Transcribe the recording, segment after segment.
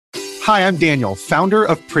Hi, I'm Daniel, founder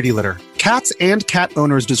of Pretty Litter. Cats and cat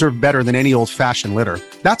owners deserve better than any old-fashioned litter.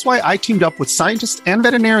 That's why I teamed up with scientists and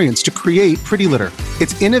veterinarians to create Pretty Litter.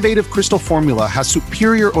 Its innovative crystal formula has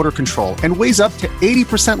superior odor control and weighs up to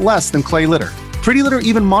 80% less than clay litter. Pretty Litter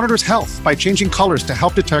even monitors health by changing colors to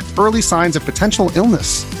help detect early signs of potential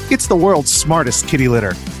illness. It's the world's smartest kitty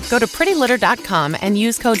litter. Go to prettylitter.com and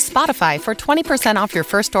use code SPOTIFY for 20% off your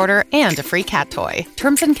first order and a free cat toy.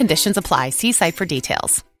 Terms and conditions apply. See site for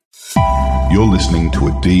details. You're listening to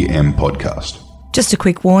a DM podcast. Just a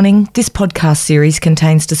quick warning, this podcast series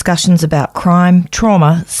contains discussions about crime,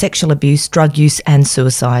 trauma, sexual abuse, drug use and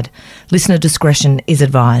suicide. Listener discretion is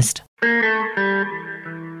advised.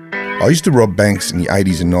 I used to rob banks in the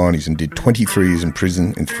 80s and 90s and did 23 years in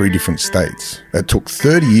prison in 3 different states. It took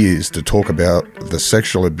 30 years to talk about the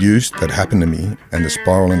sexual abuse that happened to me and the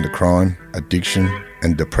spiral into crime, addiction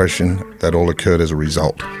and depression that all occurred as a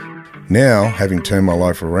result. Now, having turned my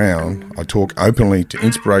life around, I talk openly to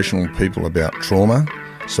inspirational people about trauma,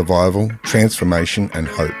 survival, transformation and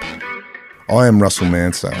hope. I am Russell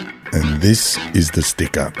Manser and this is The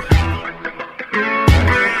Stick Up.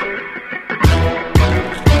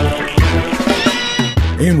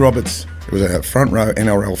 Ian Roberts was a front row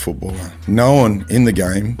NRL footballer, known in the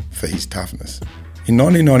game for his toughness. In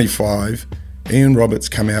 1995, Ian Roberts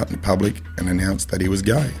came out in public and announced that he was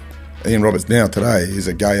gay. Ian Roberts now today is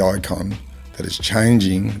a gay icon that is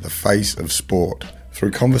changing the face of sport through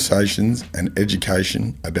conversations and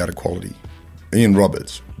education about equality. Ian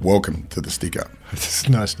Roberts, welcome to The Stick Up. It's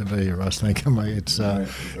nice to be here, Russ. Thank you, mate. It's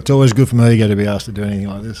always good for me to be asked to do anything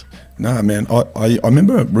like this. No, man. I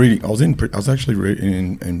remember reading. I was actually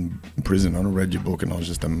reading in prison. I read your book and I was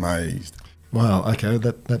just amazed. Wow. Okay.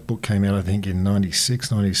 That book came out, I think, in 96,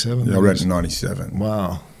 97. Yeah, I read it in 97.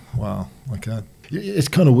 Wow. Okay. It's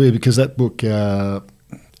kind of weird because that book,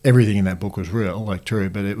 everything in that book was real, like true,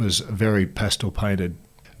 but it was a very pastel painted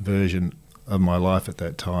version of my life at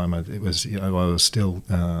that time. It was, I was still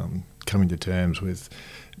coming to terms with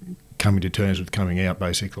coming out,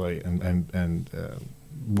 basically, and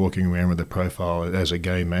walking around with a profile as a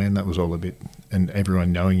gay man. That was all a bit, and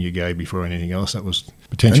everyone knowing you're gay before anything else. That was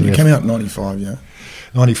potentially. And you came out in 95, yeah.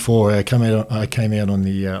 94. I came out on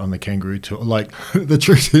the Kangaroo tour. Like the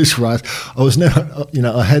truth is, right, I was never, I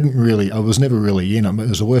was never really in. It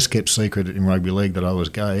was the worst kept secret in rugby league that I was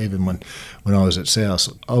gay. Even when I was at South,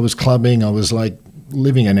 I was clubbing. I was like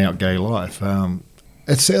living an out gay life.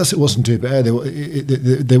 At South, it wasn't too bad.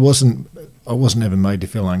 There wasn't. I wasn't ever made to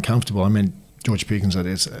feel uncomfortable. I mean, George Pickens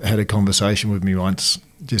had a conversation with me once,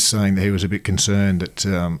 just saying that he was a bit concerned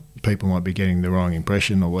that people might be getting the wrong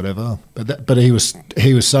impression or whatever. But he was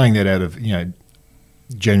saying that out of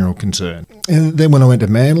general concern. And then when I went to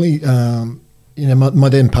Manly, my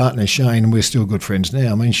then partner Shane, and we're still good friends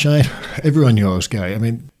now. I mean, Shane, everyone knew I was gay. I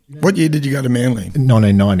mean. What year did you go to Manly?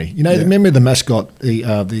 1990. Remember the mascot,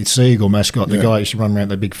 the seagull mascot, the guy who used to run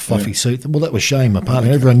around that big fluffy suit? Well, that was Shane, my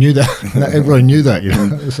partner. Everyone knew that. Everyone knew that,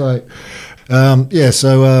 So,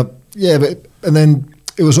 and then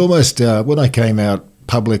it was almost, when I came out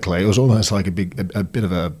publicly, it was almost like a bit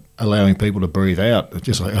of allowing people to breathe out.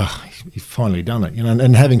 Just like, oh, you've finally done it,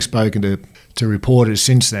 And having spoken to reporters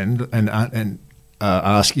since then and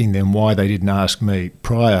asking them why they didn't ask me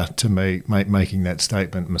prior to me making that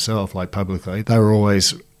statement myself, like publicly. They were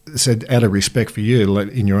always said, out of respect for you,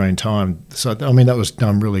 in your own time. So, I mean, that was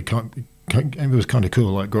done really, it was kind of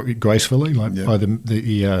cool, like gracefully, by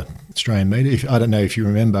the Australian media. I don't know if you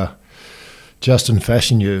remember Justin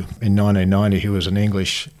Fashanu in 1990, who was an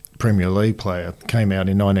English Premier League player, came out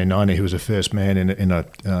in 1990. He was the first man in a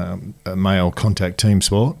male contact team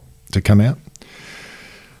sport to come out.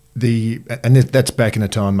 And that's back in a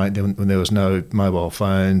time, mate, when there was no mobile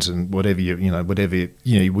phones and whatever we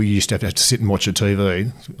used to have to sit and watch the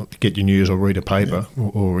TV, get your news or read a paper,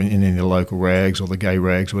 or in the local rags or the gay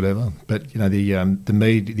rags, whatever. But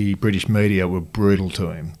the British media were brutal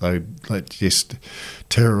to him. They just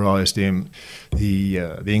terrorised him.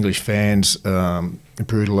 The English fans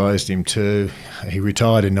brutalised him too. He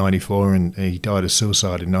retired in 94 and he died of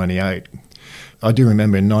suicide in 98. I do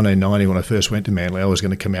remember in 1990 when I first went to Manly, I was going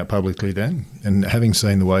to come out publicly then, and having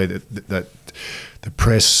seen the way that the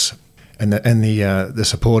press and the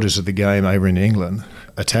supporters of the game over in England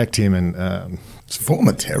attacked him, and it's a form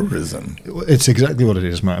of terrorism. It's exactly what it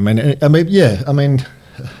is, mate.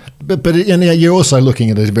 But you're also looking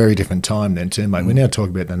at a very different time then too, mate. We're now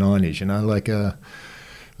talking about the 90s, it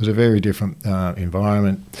was a very different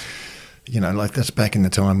environment. like that's back in the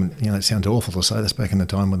time, it sounds awful to say, that's back in the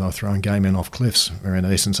time when they were throwing gay men off cliffs around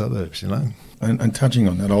the eastern suburbs, And touching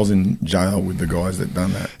on that, I was in jail with the guys that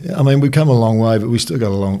done that. Yeah, I mean, we've come a long way, but we still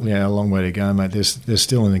got a long way to go, mate. There's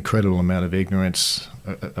still an incredible amount of ignorance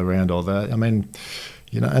around all that. I mean,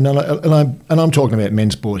 and I'm talking about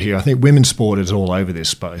men's sport here. I think women's sport is all over this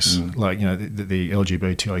space, the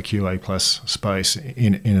LGBTIQA plus space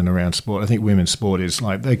in and around sport. I think women's sport is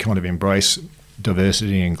like they kind of embrace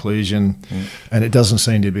diversity and inclusion, and it doesn't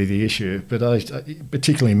seem to be the issue. But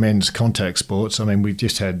particularly men's contact sports. I mean, we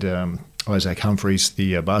just had Isaac Humphries,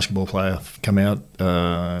 the basketball player, come out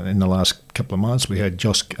in the last couple of months. We had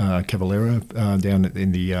Josh Cavallero down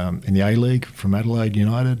in the A-League from Adelaide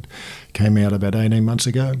United, came out about 18 months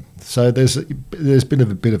ago. So there's been a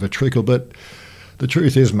bit of a trickle, but the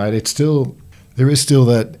truth is, mate, there is still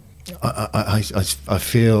that. I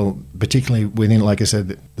feel, particularly within, like I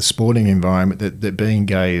said, the sporting environment, that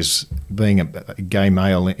being a gay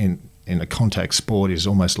male in a contact sport is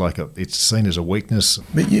almost like it's seen as a weakness.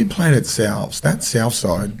 But you played at Souths. That South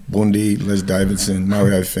side, Bundy, Les Davidson,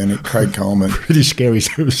 Mario Fennick, Craig Coleman. Pretty scary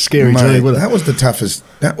team. That was the toughest.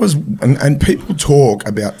 And people talk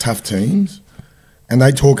about tough teams, and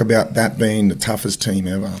they talk about that being the toughest team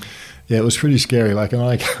ever. Yeah, it was pretty scary. Like, and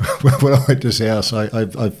when I went to Souths,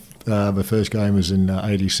 the first game was in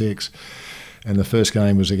 '86, and the first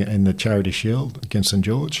game was in the Charity Shield against St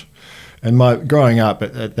George. And growing up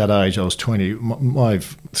at that age, I was 20. My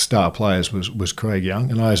star players was Craig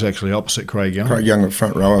Young, and I was actually opposite Craig Young. Craig Young at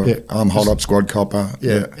front row, hold up squad copper.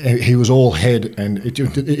 Yeah, he was all head, and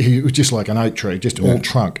he was just like an oak tree, just all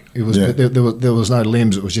trunk. It was there was no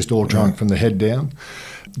limbs; it was just all trunk from the head down.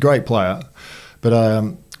 Great player, but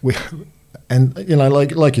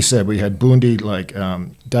like you said, we had Bundy,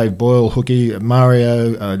 Dave Boyle, Hookie,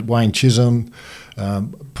 Mario, Wayne Chisholm,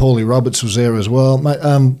 Paulie Roberts was there as well.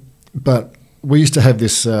 But we used to have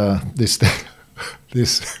this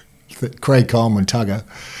Craig Coleman Tugger.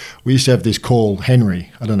 We used to have this call Henry.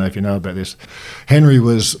 I don't know if you know about this. Henry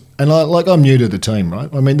was, and I'm new to the team, right?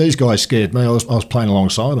 I mean, these guys scared me. I was playing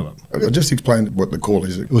alongside of them. I'll just explain what the call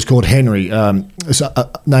is. It was called Henry. It's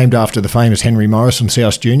named after the famous Henry Morris from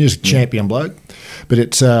South Juniors, champion bloke. But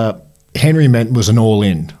it's Henry was an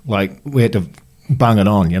all-in. Like, we had to bung it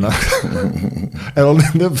on, And I'll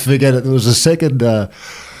never forget it. There was a second.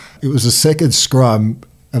 It was the second scrum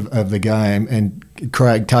of the game, and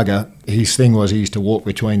Craig Tugger, his thing was he used to walk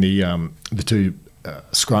between the two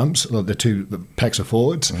scrums, the two packs of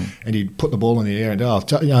forwards, and he'd put the ball in the air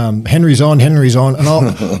and Henry's on, and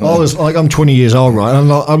I was like, I'm 20 years old, right?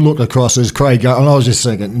 And I looked across as Craig, and I was just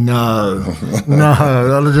thinking, no,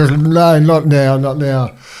 not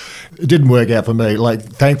now. It didn't work out for me. Like,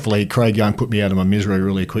 thankfully, Craig Young put me out of my misery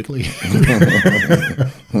really quickly.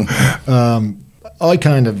 I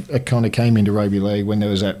kind of came into rugby league when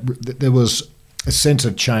there was a sense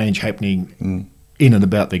of change happening in and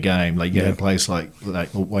about the game. Like, you had players like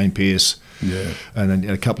Wayne Pearce. Yeah. And then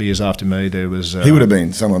a couple of years after me, there was... he would have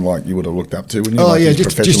been someone like you would have looked up to, wouldn't you? Oh, yeah,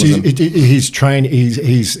 just his training,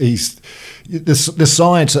 the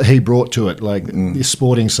science that he brought to it, like the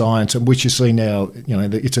sporting science, which you see now,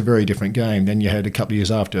 it's a very different game. Then you had a couple of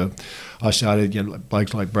years after I started,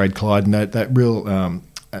 blokes like Brad Clyde, and that real...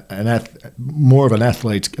 more of an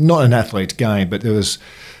athlete's, not an athlete's game, but there was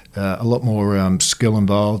a lot more skill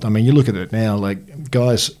involved. I mean, you look at it now, like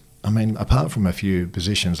guys, I mean, apart from a few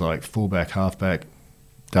positions like fullback, halfback,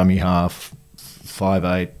 dummy half,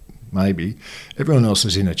 5'8", maybe, everyone else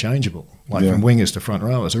is interchangeable. Like from wingers to front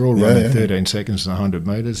rowers, they're all running 13 seconds and 100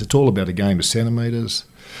 metres. It's all about a game of centimetres.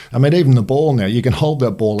 I mean, even the ball now, you can hold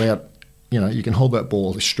that ball out. You can hold that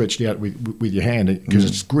ball stretched out with your hand because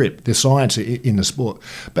it's grip. There's science in the sport.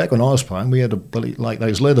 Back when I was playing, we had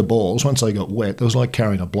those leather balls. Once they got wet, it was like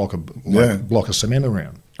carrying a block of cement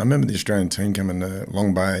around. I remember the Australian team coming to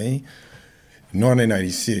Long Bay in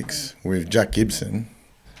 1986 with Jack Gibson,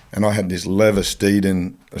 and I had this leather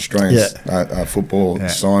Steeden Australian football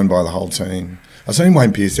signed by the whole team. I seen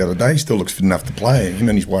Wayne Pearce the other day. He still looks fit enough to play. Him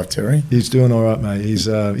and his wife Terry. He's doing all right, mate. He's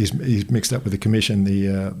mixed up with the commission,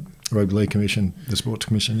 the Rugby League Commission, the Sports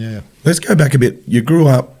Commission, yeah. Let's go back a bit. You grew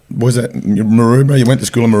up, was that Maroubra? You went to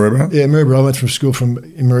school in Maroubra? Yeah, Maroubra. I went from school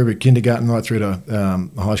in Maroubra kindergarten right through to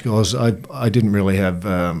high school. I didn't really have,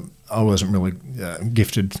 I wasn't really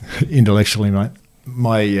gifted intellectually, mate.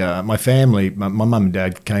 My family, my mum and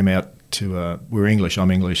dad came out to, we're English, I'm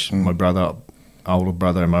English. My older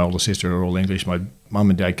brother and my older sister are all English. My mum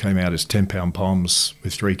and dad came out as 10-pound poms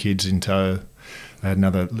with 3 kids in tow. They had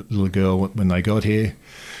another little girl when they got here.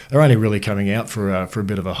 They're only really coming out for a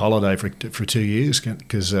bit of a holiday for 2 years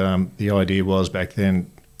because the idea was back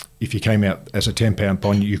then if you came out as a £10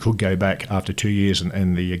 bond, you could go back after 2 years,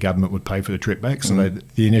 and the government would pay for the trip back. So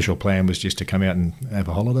the initial plan was just to come out and have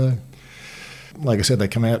a holiday. Like I said, they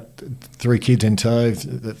come out, 3 kids in tow,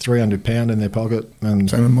 £300 in their pocket. And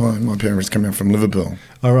Same with my parents come out from Liverpool.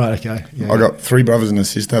 Oh, right, okay. Yeah. I got 3 brothers and a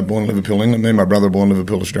sister born in Liverpool, England. Me and my brother born in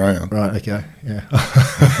Liverpool, Australia. Right, okay, yeah.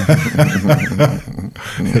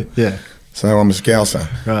 Yeah. So I'm a Scouser.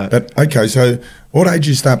 Right. But, okay, so what age did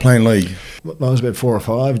you start playing league? I was about 4 or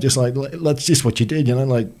 5, just like, that's just what you did, you know,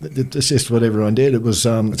 like, it's just what everyone did. It was...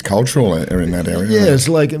 it's cultural in that area. Yeah, it's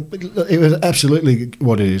like, it was absolutely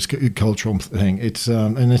what it is, a cultural thing. It's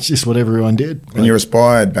and it's just what everyone did. And you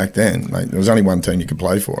aspired back then, mate. There was only one team you could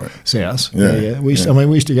play for it. South. Yeah. We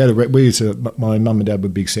used to go to, my mum and dad were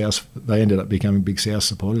big South, they ended up becoming big South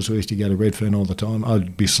supporters. We used to go to Redfern all the time.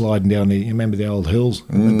 I'd be sliding down you remember the old hills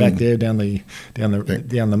back there, down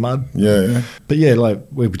the mud? Yeah. But yeah, like,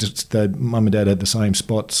 we were just, mum and dad had the same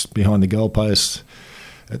spots behind the goalposts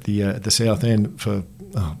at the south end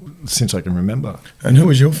since I can remember. And who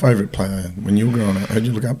was your favourite player when you were growing up? Who did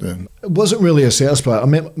you look up to? It wasn't really a South player. I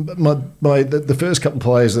mean, the first couple of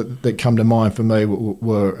players that come to mind for me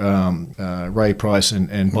were Ray Price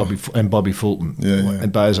and Bobby Fulton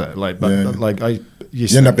and Bozo. You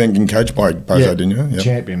ended up being coached by Bozo, didn't you? Yeah,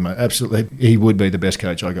 champion, mate. Absolutely. He would be the best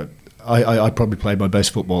coach I got. I probably played my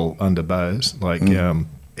best football under Bose.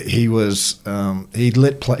 He was he'd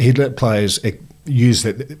let players use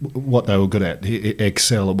what they were good at.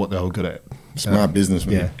 Excel at what they were good at. Smart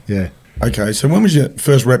businessman. Yeah. Okay, so when was your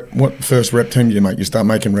first rep? What first rep team did you make? You start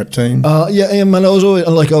making rep teams? Yeah, man. I was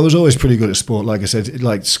always pretty good at sport. Like I said,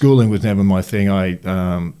 like schooling was never my thing. I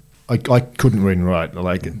couldn't read and write.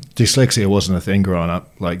 Like, dyslexia wasn't a thing growing up.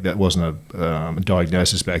 Like, that wasn't a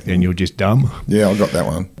diagnosis back then. You were just dumb. Yeah, I got that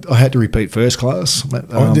one. I had to repeat first class.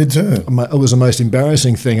 I did too. It was the most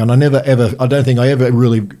embarrassing thing, and I don't think I ever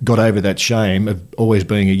really got over that shame of always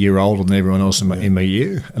being a year older than everyone else in my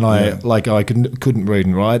year. And I couldn't read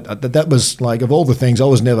and write. That was, like, of all the things, I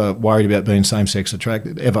was never worried about being same-sex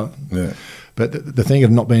attracted, ever. Yeah. But the thing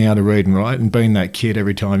of not being able to read and write and being that kid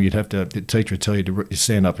every time the teacher would tell you to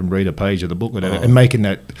stand up and read a page of the booklet and making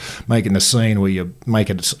the scene where you make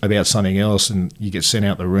it about something else and you get sent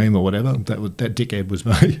out the room or whatever, that dickhead was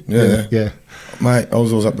me. Yeah. Mate, I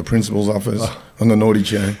was always up the principal's office on the naughty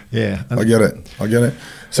chair. Yeah. I get it.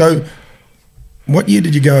 So what year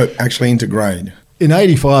did you go actually into grade? In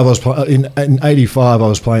 '85, I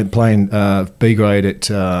was playing B grade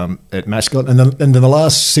at Mascot, and then the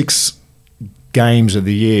last 6 games of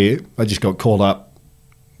the year, I just got called up.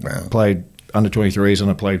 Wow. Played under 23s, and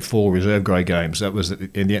I played 4 reserve grade games. That was, and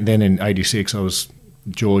then in '86,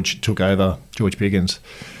 George took over. George Piggins.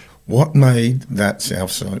 What made that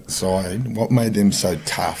South side? What made them so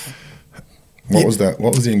tough? What was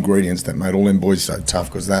the ingredients that made all them boys so tough?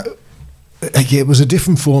 Because that. Yeah, it was a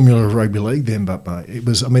different formula of rugby league then, but it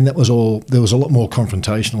was. I mean, that was all. There was a lot more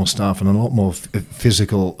confrontational stuff and a lot more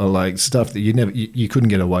physical, like stuff that you couldn't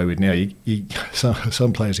get away with now.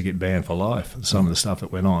 Some players would get banned for life. Some of the stuff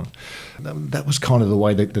that went on. That was kind of the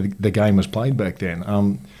way that the game was played back then.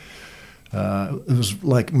 It was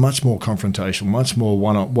like much more confrontational, much more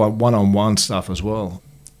one-on-one stuff as well.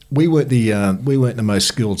 We weren't the most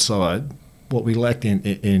skilled side. What we lacked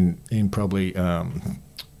in probably.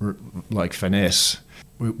 Like finesse,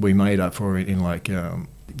 we made up for it in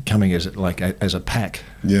coming as a pack.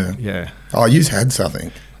 Yeah. Oh, you had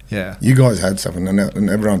something. Yeah. You guys had something, and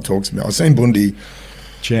everyone talks about. I've seen Bundy.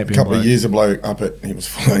 Champion. A couple of years ago up at he was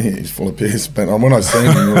full of piss, but when I seen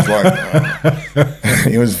him, he was like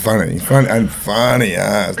he was funny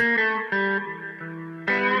ass.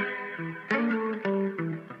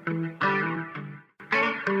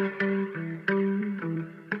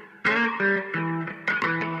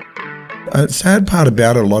 The sad part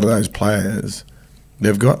about it, a lot of those players,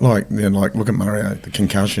 they've got look at Mario, the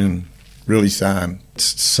concussion, really sad.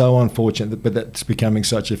 It's so unfortunate, but that's becoming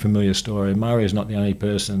such a familiar story. Mario's not the only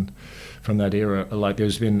person from that era. Like,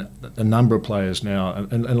 there's been a number of players now,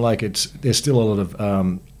 and there's still a lot of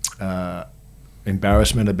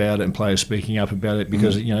embarrassment about it and players speaking up about it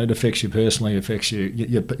because it affects you personally, affects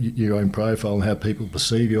your own profile and how people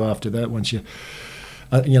perceive you after that once you.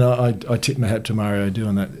 I tip my hat to Mario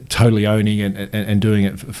doing that, totally owning it and doing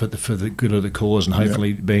it for the good of the cause and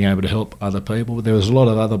hopefully being able to help other people. But there was a lot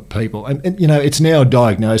of other people, and it's now a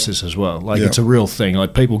diagnosis as well. Like it's a real thing.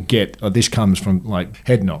 Like people get this comes from like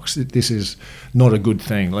head knocks. This is not a good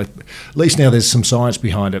thing. Like at least now there's some science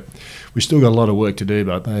behind it. We've still got a lot of work to do,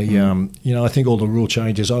 but I think all the rule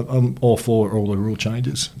changes. I'm all for all the rule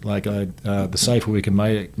changes. Like the safer we can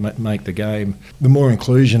make the game, the more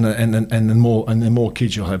inclusion and the more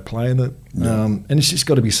kids you'll have playing it. And it's just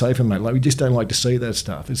got to be safer, mate. Like, we just don't like to see that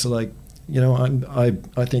stuff. It's like, I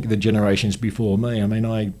think the generations before me. I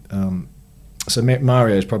mean, so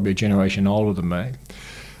Mario is probably a generation older than me.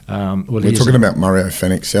 We're talking about Mario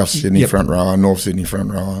Fenech, South Sydney front rower, North Sydney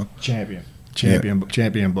front rower. Champion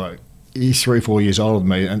bloke. He's 3-4 years older than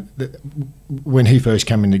me, and when he first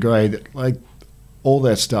came into grade, like all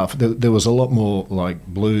that stuff, there was a lot more like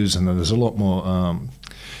blues, and there was a lot more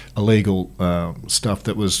illegal stuff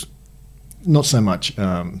that was not so much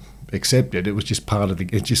accepted. It was just part of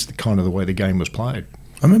it's just kind of the way the game was played.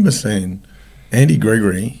 I remember seeing Andy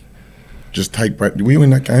Gregory just take Brad. Were you in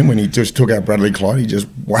that game when he just took out Bradley Clyde? He just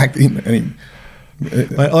whacked him, and he.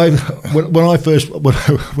 I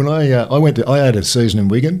had a season in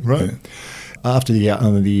Wigan, right? Yeah. After the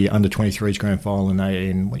under 23s grand final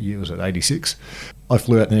in what year was it? 86. I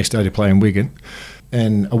flew out the next day to play in Wigan,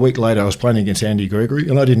 and a week later I was playing against Andy Gregory,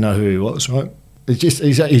 and I didn't know who he was, right? It's just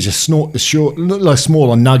he's a short, like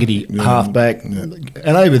small and nuggety halfback, and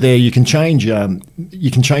over there you can change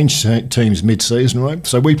teams mid-season, right?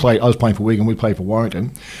 So I was playing for Wigan, we played for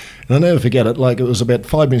Warrington, and I'll never forget it. Like, it was about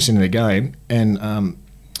 5 minutes into the game, and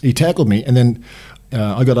he tackled me, and then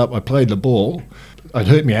I got up, I played the ball. I'd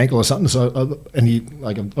hurt my ankle or something,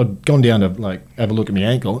 I'd gone down to like have a look at my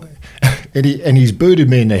ankle, and he's booted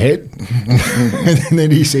me in the head, and then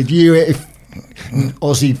he said, "You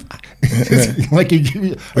Aussie."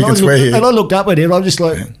 And I looked up at him. I was just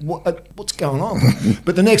like, "What's going on?"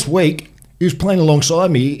 But the next week, he was playing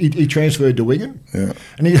alongside me. He transferred to Wigan,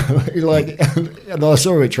 and he and I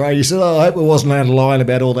saw him at trade. He said, "Oh, I hope it wasn't out of line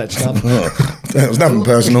about all that stuff." It was nothing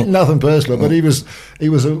personal. Nothing personal, but he was a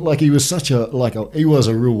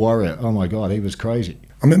real warrior. Oh my God, he was crazy.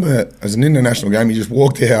 I remember as an international game, he just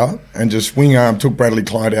walked out and just swing arm took Bradley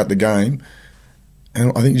Clyde out the game,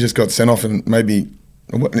 and I think he just got sent off, and maybe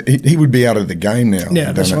he would be out of the game now.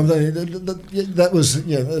 Yeah, that's a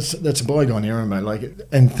bygone era, mate. Like,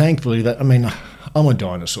 and thankfully I'm a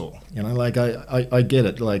dinosaur. Like I get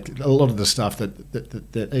it. Like, a lot of the stuff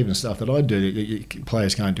that even stuff that I do,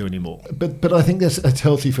 players can't do anymore. But I think that's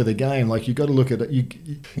healthy for the game. Like, you got to look at it. You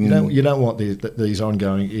don't want these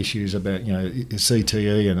ongoing issues about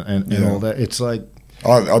CTE and all that. It's like.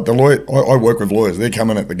 I work with lawyers. They're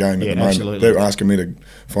coming at the game at the moment. Absolutely. They're asking me to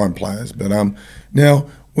find players. But now,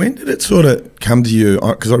 when did it sort of come to you?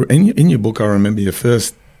 Because in your book, I remember your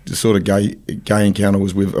first sort of gay encounter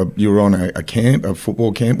was with you were on a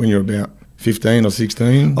football camp when you were about 15 or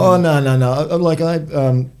 16. Oh no!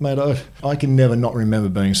 Mate, I can never not remember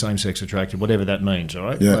being same-sex attracted, whatever that means. All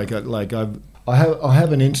right. Yeah. I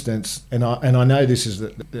have an instance, and I know this is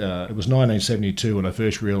that it was 1972 when I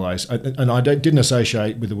first realised, and I didn't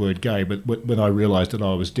associate with the word gay, but when I realised that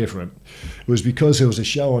I was different, it was because there was a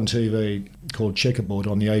show on TV called Checkerboard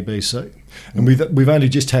on the ABC, and we've only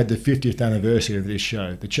just had the 50th anniversary of this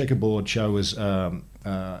show. The Checkerboard show was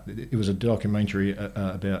it was a documentary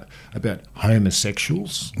about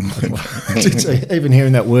homosexuals. Even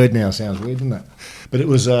hearing that word now sounds weird, doesn't it? But it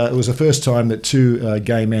was the first time that two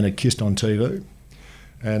gay men had kissed on TV,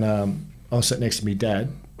 and I was sat next to my dad.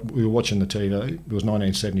 We were watching the TV. It was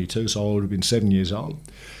 1972, so I would have been 7 years old.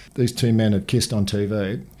 These two men had kissed on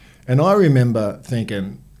TV, and I remember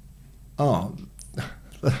thinking, "Oh,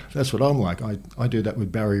 that's what I'm like. I do that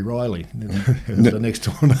with Barry Riley, the next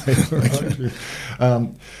door neighbour."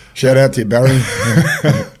 Shout out to you, Barry.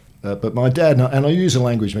 But my dad, and I use the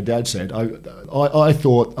language my dad said, I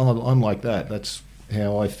thought, "Oh, I'm like that. That's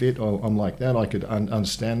how I fit. I'm like that." I could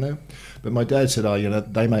understand that. But my dad said, "Oh,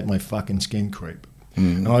 they make my fucking skin creep."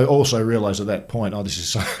 And I also realised at that point, this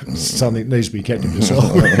is something that needs to be kept to yourself.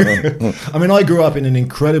 I mean, I grew up in an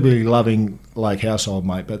incredibly loving household,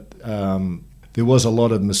 mate, but there was a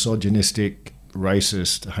lot of misogynistic,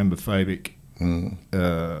 racist, homophobic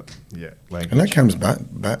language. And that comes back,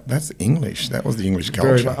 that's English. That was the English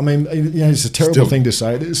culture. It's a terrible thing to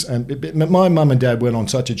say this. And my mum and dad went on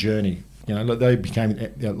such a journey. They became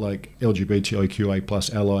LGBTIQA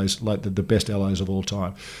plus allies, like the best allies of all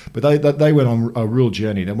time. But they went on a real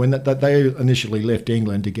journey. And when they initially left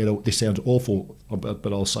England to get, this sounds awful,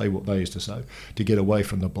 but I'll say what they used to say, to get away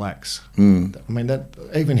from the blacks. I mean, that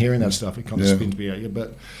even hearing that stuff, it kind of spins me at you.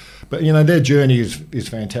 But their journey is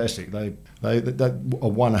fantastic. They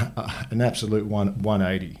an absolute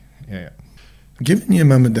 180. Yeah. Given your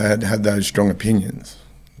mum and dad had those strong opinions,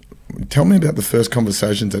 tell me about the first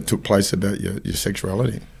conversations that took place about your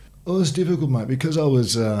sexuality. It was difficult, mate, because I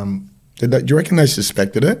was... do you reckon they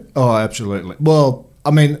suspected it? Oh, absolutely. Well,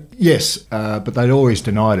 I mean, yes, but they'd always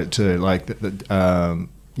denied it too.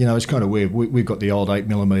 it's kind of weird. We've got the old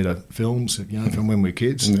 8mm films, from when we were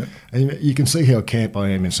kids. Yeah. And you can see how camp I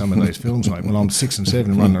am in some of those films, mate. When I'm 6 and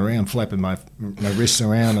 7 running around, flapping my wrists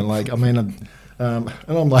around and and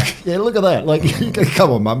I'm like, yeah, look at that. Like,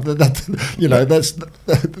 come on, Mum. That's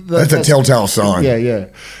a telltale sign. Yeah.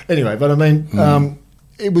 Anyway, but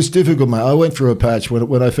it was difficult, mate. I went through a patch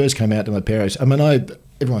when I first came out to my parents.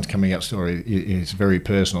 Everyone's coming out story is very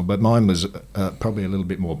personal, but mine was probably a little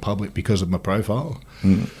bit more public because of my profile.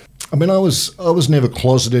 Mm. I was never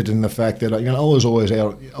closeted in the fact that I was always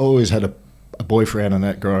out. I always had a boyfriend and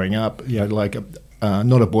that growing up.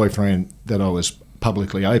 Not a boyfriend that I was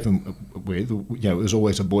publicly open with. It was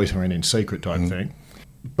always a boyfriend in secret type thing.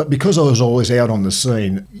 But because I was always out on the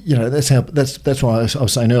scene, that's why I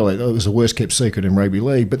was saying earlier, it was the worst kept secret in rugby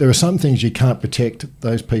league. But there are some things you can't protect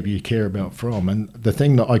those people you care about from. And the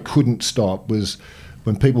thing that I couldn't stop was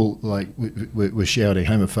when people were shouting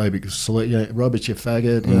homophobic, Robert, you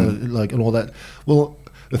faggot, and all that. Well,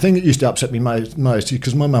 the thing that used to upset me most is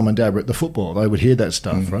because my mum and dad were at the football, they would hear that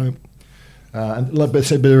stuff, right? But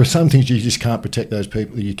there are some things you just can't protect those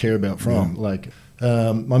people that you care about from,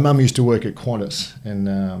 my mum used to work at Qantas,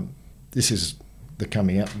 and this is the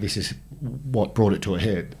coming out. This is what brought it to a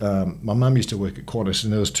head. My mum used to work at Qantas,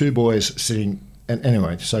 and there was 2 boys sitting. And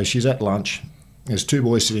anyway, so she's at lunch. There's 2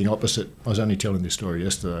 boys sitting opposite. I was only telling this story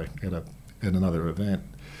yesterday at another event.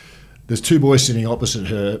 There's 2 boys sitting opposite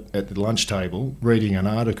her at the lunch table, reading an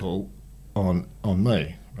article on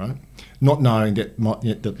me, right? Not knowing that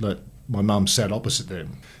my mum sat opposite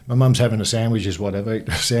them. My mum's having a sandwiches, whatever,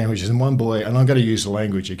 sandwiches, and one boy, and I'm going to use the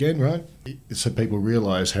language again, right? So people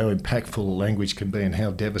realise how impactful language can be and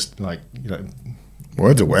how devastating,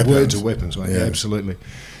 Words are weapons. Words are weapons, mate, yeah. Absolutely.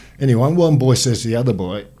 Anyway, one boy says to the other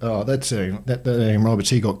boy, that Roberts,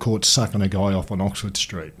 he got caught sucking a guy off on Oxford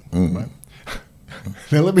Street, right?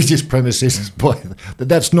 Now, let me just premise this, boy,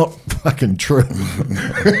 that's not fucking true.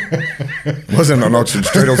 It wasn't on Oxford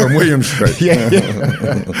Street, it was on William Street. Yeah.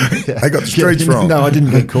 I got the streets wrong. No, I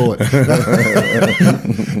didn't get caught.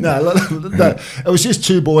 No, it was just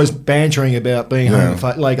 2 boys bantering about being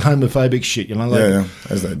homophobic shit,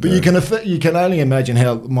 as they do. But you can only imagine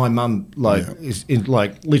how my mum is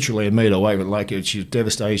literally a metre away, but she's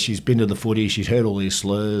devastated. She's been to the footy, she's heard all these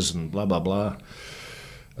slurs and blah blah blah.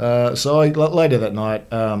 So later that night,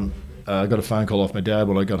 I got a phone call off my dad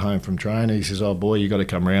when I got home from training. He says, "Oh boy, you got to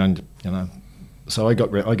come round," So I got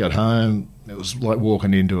home. It was like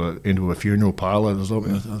walking into a funeral parlour. I was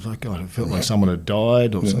like, God, it felt like someone had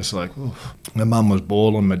died. It was just like, oh. My mum was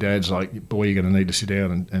bawling. My dad's like, "Boy, you're going to need to sit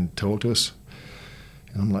down and talk to us."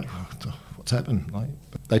 And I'm like, what's happened?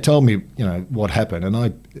 They told me, what happened,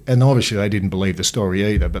 and obviously they didn't believe the story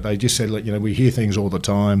either. But they just said, we hear things all the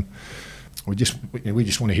time. We just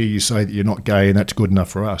want to hear you say that you're not gay, and that's good enough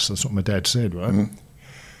for us. That's what my dad said, right? Mm.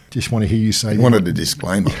 Just want to hear you say. You wanted a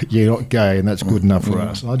disclaimer. You're not gay, and that's good enough for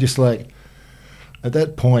us. And I just at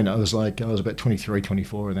that point, I was about 23,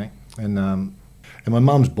 24, I think, and my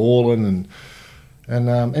mum's bawling, and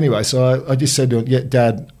anyway, so I just said to her, "Yeah,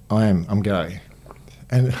 Dad, I'm gay,"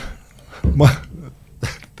 and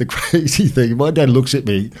the crazy thing, my dad looks at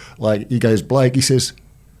me he goes, "Blake," he says,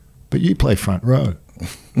 "But you play front row."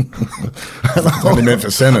 It's only meant for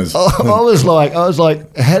centres. I was like,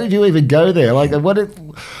 how did you even go there?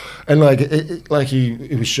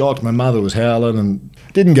 He was shocked. My mother was howling and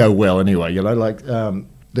didn't go well anyway.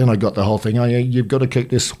 Then I got the whole thing. Oh, yeah, you've got to keep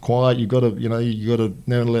this quiet. You've got to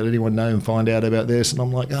never let anyone know and find out about this. And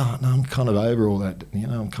I'm like, oh no, I'm kind of over all that.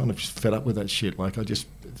 I'm kind of just fed up with that shit.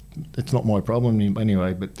 It's not my problem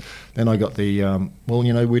anyway. But then I got the,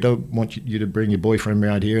 we don't want you to bring your boyfriend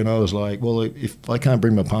around here. And I was like, well, if I can't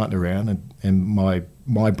bring my partner around, and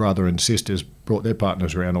my brother and sisters brought their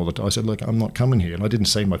partners around all the time, I said, look, I'm not coming here. And I didn't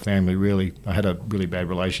see my family really. I had a really bad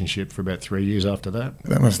relationship for about 3 years after that.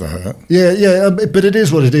 That must have hurt. Yeah, but it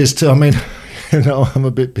is what it is too. I mean, I'm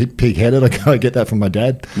a bit pig-headed. I get that from my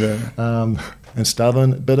dad. Yeah. And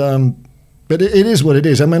stubborn, but it is what it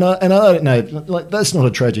is. I mean, I don't know, that's not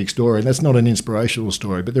a tragic story, and that's not an inspirational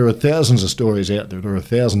story, but there are thousands of stories out there that are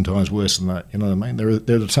 1,000 times worse than that, you know what I mean?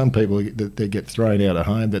 There are some people that get thrown out of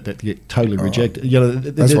home, that get totally rejected.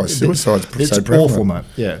 That's why suicide's so prevalent. It's awful, mate,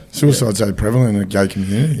 yeah. Suicide's so prevalent in the gay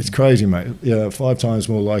community. It's crazy, mate. 5 times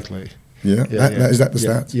more likely. Yeah? Is that the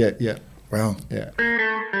stats? Yeah. Wow. Yeah.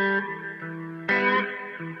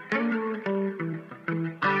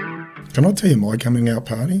 Can I tell you my coming out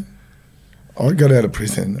party? I got out of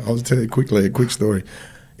prison. I'll tell you quickly a quick story.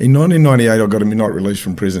 In 1998, I got a midnight release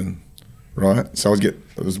from prison, right? So it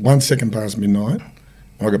was 1 second past midnight.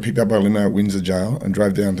 I got picked up by limo at Windsor Jail and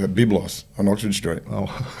drove down to Byblos on Oxford Street. Oh.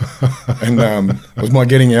 And it was my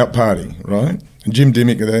getting out party, right? And Jim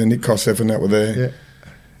Dimmick were there, Nick Kosef and that were there. Yeah.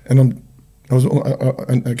 And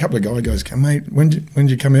and a couple of guys goes, mate, when did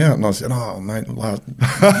you come out? And I said, oh, mate, last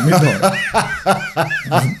midnight.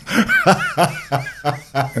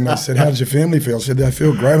 And they said, how does your family feel? I said, they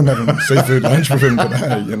feel great. I'm having seafood lunch with them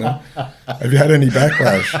today, you know. Have you had any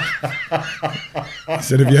backlash? I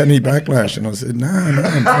said, have you had any backlash? And I said, no,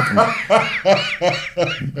 I'm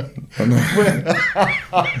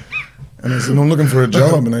fucking... And I said, I'm looking for a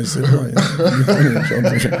job. And they said, oh, yeah.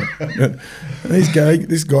 And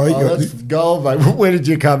this guy. Oh, that's gold, mate. Where did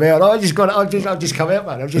you come out? I've just come out,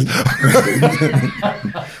 mate. I've just...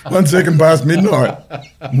 1 second past midnight.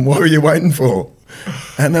 What were you waiting for?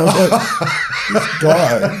 And I was like, this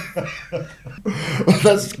guy.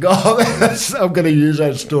 That's gold. I'm going to use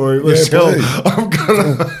that story myself.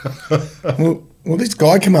 Well, this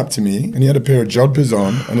guy came up to me and he had a pair of jodhpurs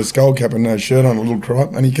on and a skull cap and no shirt on, a little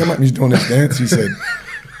crop, and he came up and he's doing his dance. He said,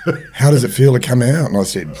 how does it feel to come out? And I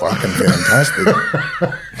said, fucking fantastic.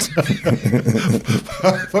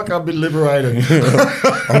 Fuck, I've been liberated.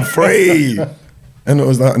 I'm free. And it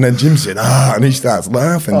was like, and then Jim said, and he starts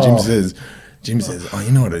laughing. Jim says, oh,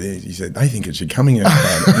 you know what it is? He said, they think it's your coming out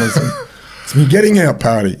party. And I said, it's my getting out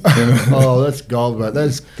party. You know? Oh, that's gold, mate.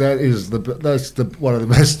 That's one of the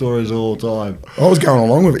best stories of all time. I was going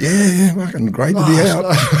along with it. Yeah, fucking great to be out.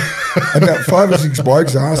 About 5 or 6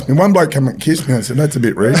 blokes asked me. One bloke came and kissed me. I said, that's a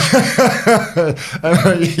bit rich.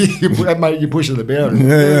 Mate, you're pushing the boundary.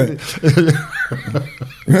 Yeah.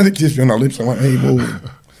 You know, they kissed me on the lips. I went, hey, well.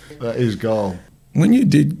 That is gold. When you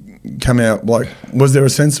did come out, like, was there a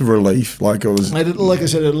sense of relief? Like, it was... Like I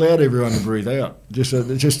said, it allowed everyone to breathe out. Just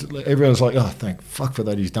everyone's like, oh, thank fuck for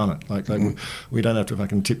that, he's done it. Like we don't have to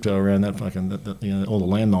fucking tiptoe around that fucking, all the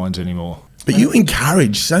landmines anymore. But you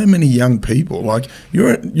encourage so many young people. Like,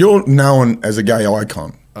 you're known as a gay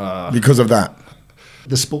icon because of that.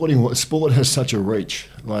 The sport has such a reach,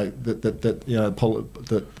 like that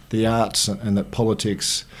the arts and that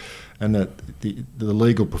politics and that the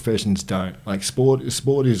legal professions don't. Like sport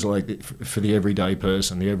is like for the everyday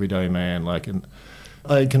person, the everyday man. Like, and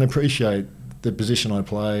I can appreciate the position I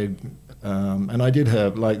played, and I did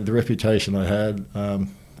have like the reputation I had.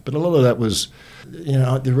 But a lot of that was,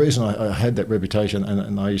 the reason I had that reputation,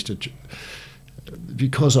 and I used to,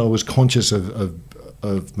 because I was conscious of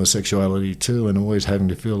my sexuality too, and always having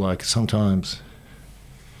to feel like sometimes.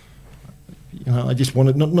 I just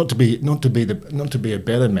wanted not to be a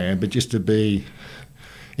better man, but just to be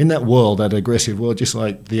in that world, that aggressive world, just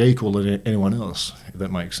like the equal of anyone else. If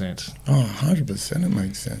that makes sense. Oh, 100%, it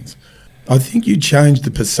makes sense. I think you changed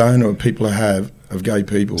the persona of people have of gay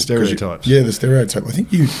people. Stereotypes. The stereotype. I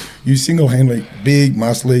think you single-handedly big,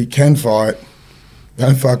 muscly, can fight.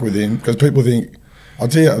 Don't fuck with him because people think. I'll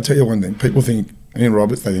tell you one thing. People think Ian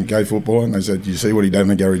Roberts. They think gay footballer, and they said, "You see what he done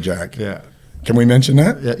to Gary Jack?" Yeah. Can we mention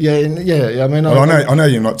that? Yeah. I mean, I know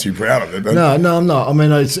you're not too proud of it. But no, I'm not. I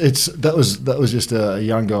mean, that was just a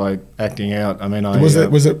young guy acting out. I mean, was there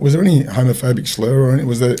any homophobic slur or anything?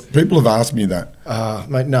 Was there? People have asked me that.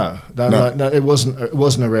 Mate, no, it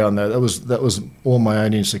wasn't around that. That was all my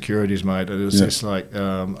own insecurities, mate. It was just like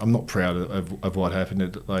I'm not proud of what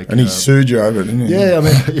happened. And he sued you over it, didn't he? Yeah, I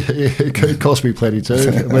mean, it cost me plenty too.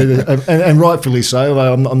 I mean, and rightfully so.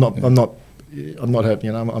 I'm not happy.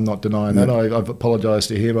 I'm not denying that. I've apologised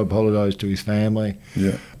to him. I apologised to his family.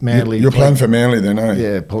 Yeah, Manly. You're playing for Manly then, eh?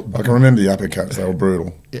 Yeah. I can remember the uppercuts. They were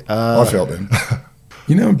brutal. I felt them.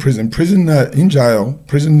 In in jail,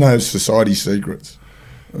 prison knows society secrets.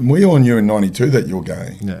 And we all knew in '92 that you're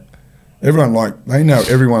gay. Yeah. Everyone, they know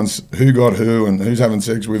everyone's who got who and who's having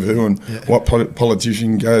sex with who and what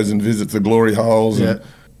politician goes and visits the glory holes. Yeah. And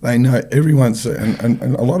they know everyone's, and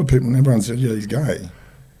a lot of people, and everyone said, yeah, he's gay.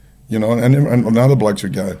 And other blokes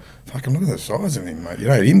would go, fucking look at the size of him, mate. You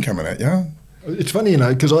don't hate him coming at you. It's funny,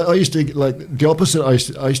 because I used to, the opposite, I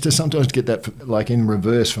used to sometimes get that, in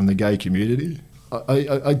reverse from the gay community.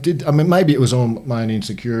 I did, I mean, maybe it was on my own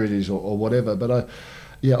insecurities or whatever, but I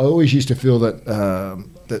always used to feel that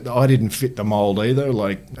that I didn't fit the mould either.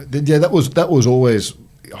 That was always,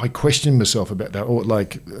 I questioned myself about that, or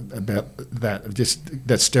about that, just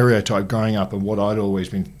that stereotype growing up and what I'd always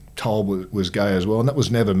been told was gay as well, and that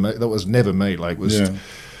was never me. I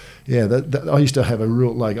used to have a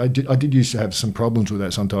real I did used to have some problems with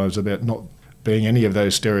that sometimes about not being any of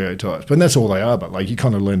those stereotypes, but that's all they are. But you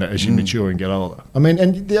kind of learn that as you mature and get older. I mean,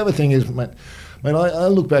 and the other thing is, I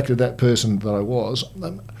look back at that person that I was.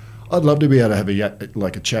 I'd love to be able to have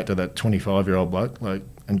a chat to that 25-year-old bloke. What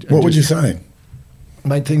would you say?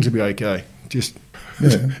 Mate, things would be okay. Just.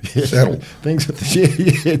 Settle. Things,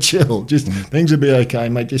 chill. Just things would be okay,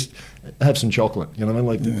 mate. Just have some chocolate. You know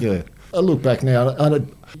what I mean? I look back now.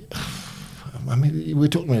 I mean, we're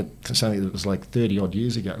talking about something that was like 30 odd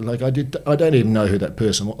years ago. Like I don't even know who that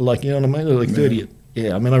person was. Like, you know what I mean? Like 30.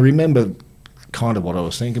 Yeah. I mean, I remember kind of what I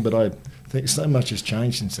was thinking, but I think so much has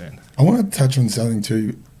changed since then. I want to touch on something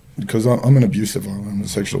too, because I'm an abuse survivor. I'm a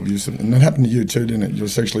sexual abuse, and that happened to you too, didn't it? You were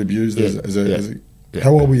sexually abused as a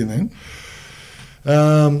How old were you then?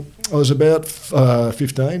 I was about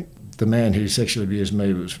 15. The man who sexually abused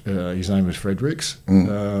me was his name was Fredericks. I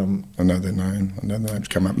know their name. I know their names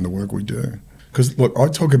come up in the work we do. Because look, I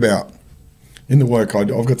talk about in the work I've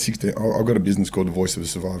got 16. I've got a business called The Voice of a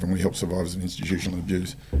Survivor, and we help survivors of institutional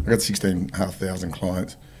abuse. I've got 16,500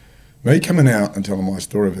 clients. Me coming out and telling my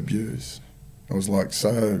story of abuse, it was like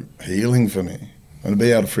so healing for me. And to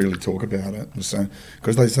be able to freely talk about it,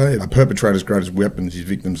 because they say a perpetrator's greatest weapon is his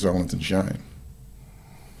victim's silence and shame.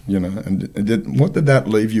 You know, and what did that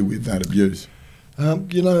leave you with, that abuse?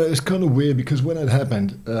 You know, it's kind of weird because when it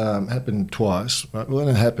happened twice. Right? When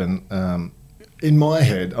it happened, in my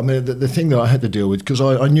head, I mean, the thing that I had to deal with, because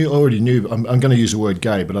I already knew, I'm going to use the word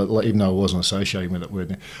gay, but even though I wasn't associating with that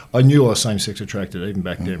word, I knew I was same-sex attracted even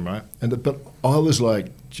back then, right? But I was like,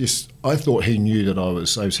 I thought he knew that I was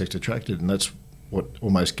same-sex attracted, and that's what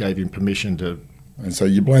almost gave him permission to. And so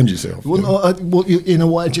you blamed yourself. Well, in a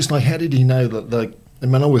way, just like, how did he know that? Like, I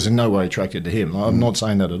mean, I was in no way attracted to him. Like, I'm not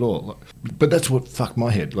saying that at all. But that's what fucked my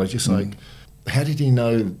head. Like, just like, how did he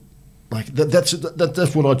know? Like, that's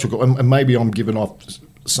what I took. And maybe I'm giving off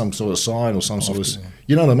some sort of sign or some sort of,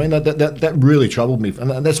 you know what I mean? That really troubled me,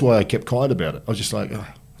 and that's why I kept quiet about it. I was just like,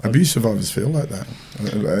 abuse survivors feel like that.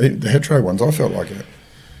 The hetero ones, I felt like it.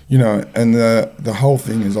 You know, and the whole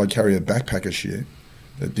thing is I carry a backpack of shit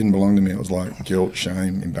that didn't belong to me. It was like guilt,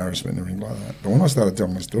 shame, embarrassment, and everything like that. But when I started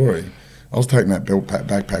telling my story, I was taking that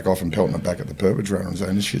backpack off and pelting it back at the perpetrator and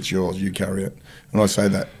saying, this shit's yours, you carry it. And I say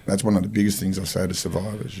that's one of the biggest things I say to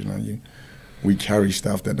survivors, you know, we carry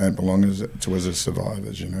stuff that don't belong to us as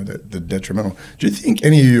survivors, you know, the detrimental. Do you think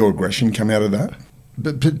any of your aggression come out of that?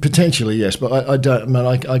 But potentially, yes, but I don't, man,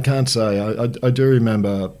 I can't say. I do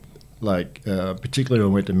remember, like, particularly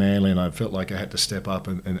when I went to Manly and I felt like I had to step up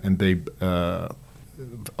and be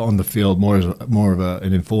on the field more of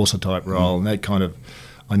an enforcer type role, and that kind of,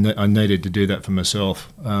 I needed to do that for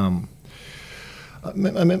myself. I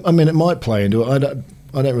mean, it might play into it.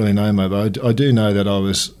 I don't really know, mate, but I do know that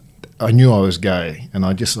I knew I was gay, and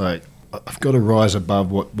I just like, I've got to rise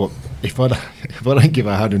above what if I don't give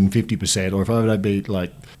 150%, or if I don't be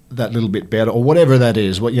like that little bit better, or whatever that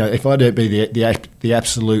is. What, you know, if I don't be the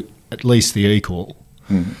absolute, at least the equal,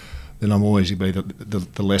 then I'm always going to be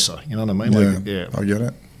the lesser. You know what I mean? Yeah, I get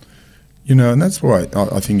it. You know, and that's why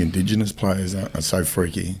I think Indigenous players are so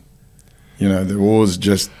freaky. You know, they're always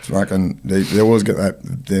just fucking. They always get that.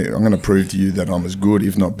 I'm going to prove to you that I'm as good,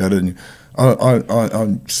 if not better than you.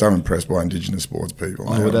 I'm so impressed by Indigenous sports people.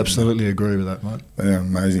 I would absolutely agree with that, mate. They are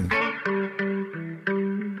amazing.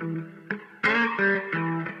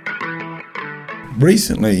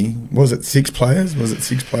 Recently, was it six players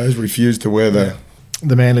refused to wear the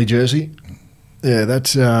Manly jersey? Yeah,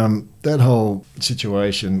 that's that whole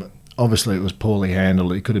situation. Obviously, it was poorly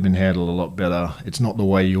handled. It could have been handled a lot better. It's not the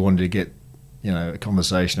way you wanted to get, you know, a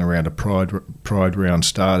conversation around a pride round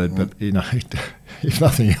started. But, you know, if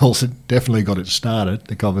nothing else, it definitely got it started,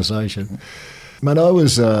 the conversation. But I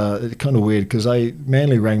was kind of weird because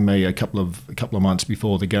Manly rang me a couple of months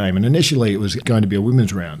before the game, and initially it was going to be a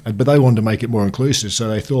women's round, but they wanted to make it more inclusive, so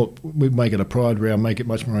they thought we'd make it a pride round, make it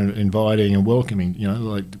much more inviting and welcoming, you know,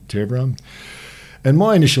 like to everyone. And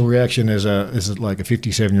my initial reaction as like a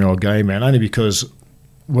 57-year-old gay man, only because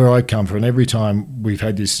where I come from, every time we've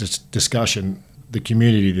had this discussion, the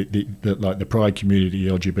community, like the pride community,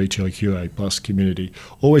 the LGBTQA plus community,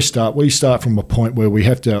 we start from a point where we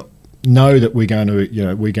have to know that we're going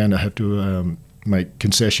to have to make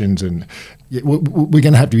concessions, and we're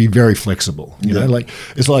going to have to be very flexible. You know, like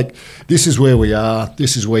it's like, this is where we are,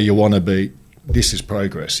 this is where you want to be. This is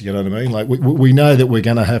progress, you know what I mean? Like we know that we're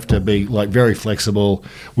going to have to be like very flexible,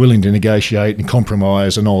 willing to negotiate and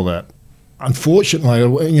compromise and all that. Unfortunately,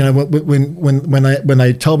 you know, when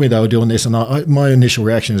they told me they were doing this, and my initial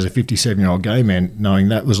reaction as a 57-year-old gay man, knowing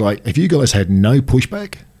that, was like, if you guys had no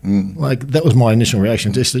pushback, like that was my initial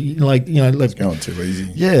reaction. Just like, you know, like, it's going too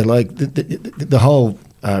easy. Yeah, like the whole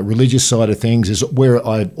religious side of things is where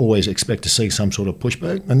I always expect to see some sort of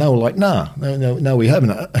pushback, and they were like, no, we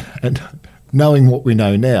haven't. And knowing what we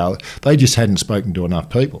know now, they just hadn't spoken to enough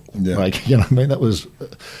people. Yeah. Like, you know what I mean? That was...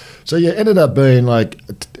 So, yeah, ended up being like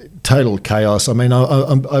total chaos. I mean,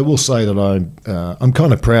 I will say that I'm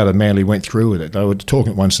kind of proud of Manly went through with it. They were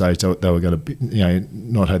talking at one stage they were going to,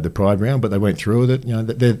 not have the pride round, but they went through with it.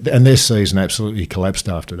 And their season absolutely collapsed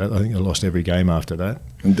after that. I think they lost every game after that.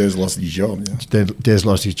 And Des lost his job. Yeah. Des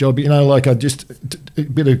lost his job. I just a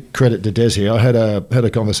bit of credit to Des here. I had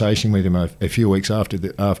a conversation with him a few weeks after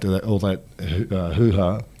all that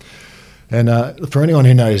hoo-ha. And for anyone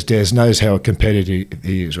who knows Des, knows how competitive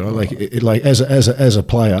he is, right? Like as a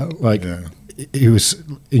player, he was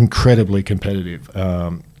incredibly competitive,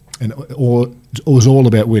 and it was all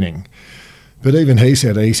about winning. But even he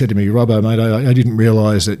said to me, Robbo, mate, I didn't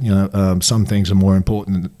realise that some things are more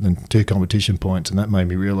important than 2 competition points, and that made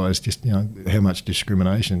me realise just how much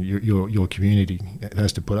discrimination your community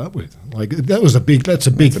has to put up with. Like that's a big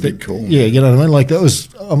call. Yeah, you know what I mean. Like that was.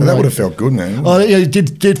 That would have felt good, man. Oh yeah, it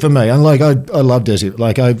did for me. And like I love Desi.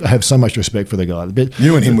 Like I have so much respect for the guy. But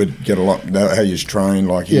you and him would get a lot. How you train,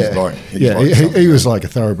 like he's he was like a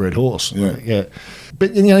thoroughbred horse. Yeah.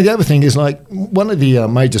 But the other thing is, like, one of the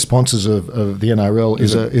major sponsors of the NRL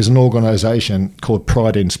is an organisation called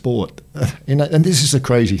Pride in Sport, and this is a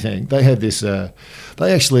crazy thing. They have this. They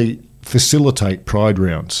actually facilitate pride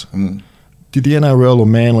rounds. Mm. Did the NRL or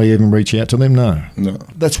Manly even reach out to them? No.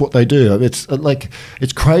 That's what they do. It's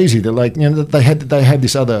it's crazy that they have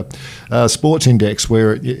this other sports index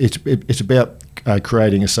where it's about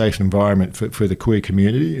creating a safe environment for the queer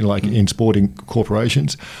community, in sporting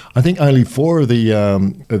corporations. I think only 4 of the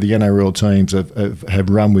NRL teams have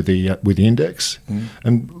run with the index,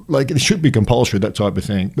 and it should be compulsory, that type of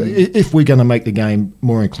thing. But if we're going to make the game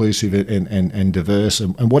more inclusive and diverse,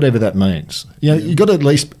 and whatever that means, you got to at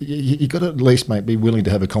least be willing to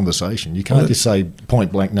have a conversation. You can't just say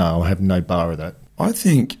point blank, no, I have no bar of that. I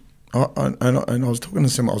think. I was talking to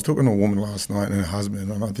someone. I was talking to a woman last night and her husband,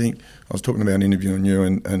 and I think I was talking about interviewing you,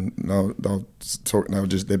 and they're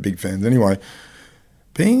big fans. Anyway,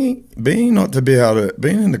 being not to be able to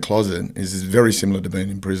being in the closet is very similar to being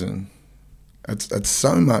in prison. It's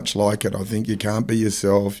so much like it. I think you can't be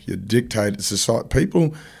yourself. You dictate. Society.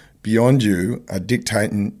 People beyond you are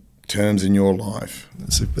dictating terms in your life.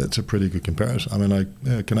 That's a pretty good comparison. I mean, I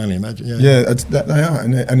can only imagine. Yeah, they are,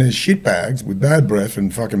 and they're shitbags with bad breath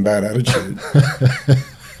and fucking bad attitude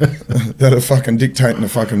that are fucking dictating the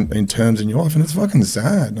fucking in terms in your life, and it's fucking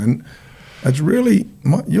sad. And it's really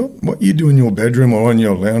what you do in your bedroom or in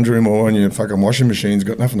your lounge room or in your fucking washing machine's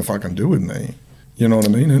got nothing to fucking do with me. You know what I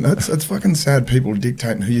mean? And that's fucking sad. People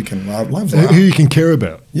dictating who you can love. Love's love. Who you can care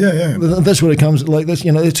about. Yeah. That's what it comes like. That's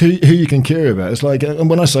it's who you can care about. It's like, and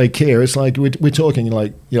when I say care, it's like we're talking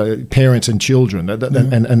like parents and children, and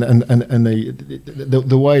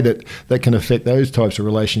the way that can affect those types of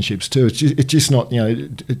relationships too. It's just not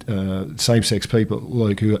same-sex people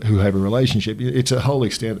who have a relationship. It's a whole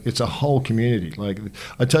extent. It's a whole community. Like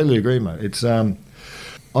I totally agree, mate. It's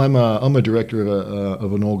I'm a director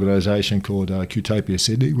of an organisation called Qtopia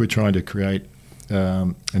Sydney. We're trying to create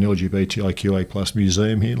an LGBTIQA plus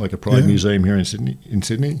museum here, like a pride museum here in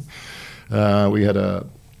Sydney. We had a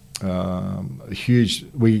huge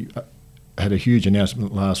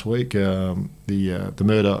announcement last week. The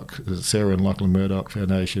Murdoch, Sarah and Lachlan Murdoch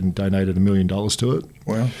Foundation donated $1 million to it.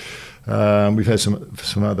 Wow. We've had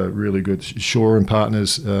some other really good Shaw and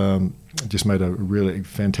partners. Just made a really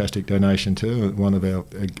fantastic donation too. One of our,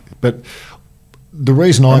 but the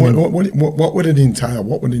reason what would it entail?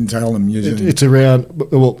 What would entail in museum? It's around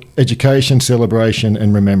education, celebration,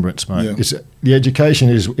 and remembrance, mate. Yeah. The education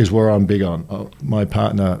is where I'm big on. My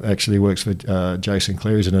partner actually works for Jason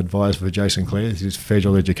Clare. He's an advisor for Jason Clare. He's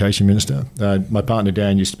Federal Education Minister. My partner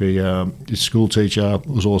Dan used to be a school teacher.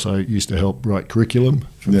 Used to help write curriculum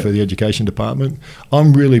for the education department.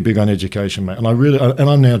 I'm really big on education, mate, and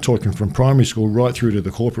I'm now talking from primary school right through to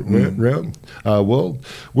the corporate world.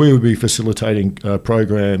 We would be facilitating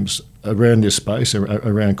programs around this space,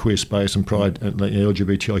 around queer space and pride,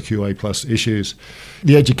 LGBTIQA plus issues.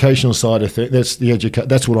 The educational side of things,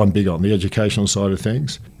 that's what I'm big on, the educational side of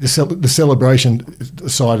things. The celebration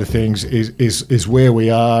side of things is where we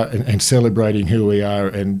are and celebrating who we are,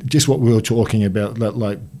 and just what we were talking about,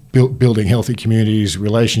 like building healthy communities,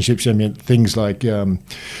 relationships. I mean, things like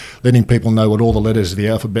letting people know what all the letters of the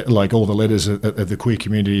alphabet, like all the letters of the queer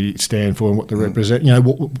community stand for and what they represent.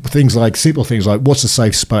 Simple things like what's a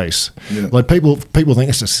safe space? Yeah. Like people think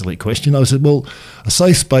it's a silly question. I said, well, a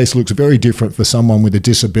safe space looks very different for someone with a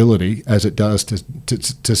disability as it does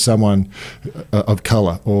to someone of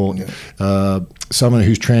colour or someone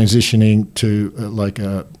who's transitioning to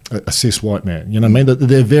a cis white man. You know what I mean?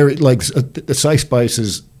 They're very the safe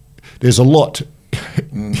spaces. There's a lot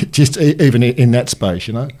just even in that space,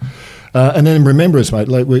 you know. And then remembrance, mate.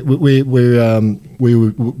 Like we'd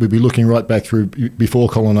be looking right back through before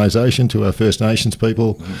colonisation to our First Nations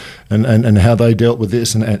people, and how they dealt with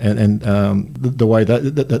this, and the way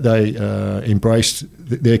that they embraced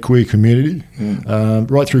their queer community,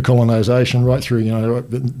 right through colonisation, right through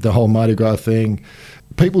the whole Mardi Gras thing.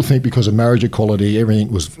 People think because of marriage equality,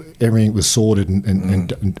 everything was sorted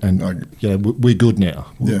and we're good now.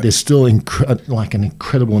 Yeah. There's still an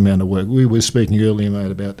incredible amount of work. We were speaking earlier,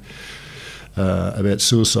 mate, about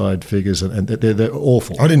suicide figures, and they're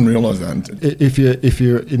awful. I didn't realise that. If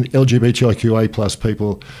you're in LGBTIQA plus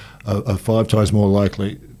people are 5 times more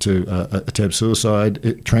likely to attempt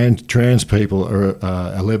suicide. Trans people are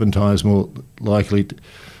 11 times more likely to.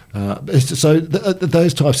 So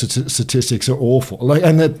those types of statistics are awful.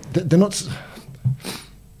 And they're not.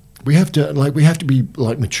 We have to be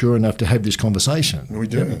mature enough to have this conversation. We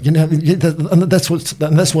do. And that's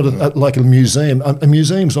what like a museum. A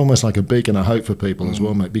museum's almost like a beacon of hope for people as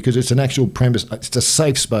well, mate, because it's an actual premise. It's a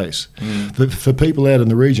safe space for people out in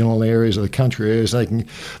the regional areas or the country areas.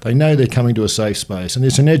 They know they're coming to a safe space, and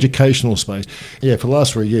it's an educational space. Yeah, for the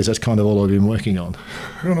last 3 years, that's kind of all I've been working on.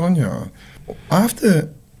 Good on you.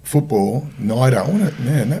 After football,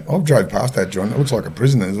 NIDA, I drove past that joint. It looks like a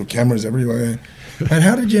prison. There's little cameras everywhere. And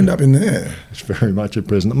how did you end up in there? It's very much a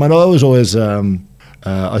prison. Mate, I was always,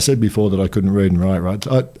 I said before that I couldn't read and write, right?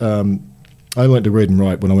 I learned to read and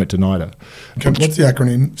write when I went to NIDA. What's the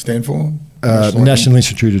acronym stand for? National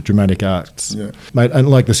Institute of Dramatic Arts. Yeah. Mate, and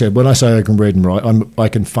like I said, when I say I can read and write, I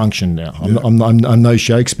can function now. I'm no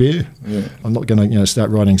Shakespeare. Yeah. I'm not going to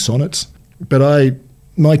start writing sonnets. But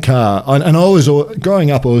my car, and I was,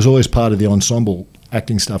 growing up, I was always part of the ensemble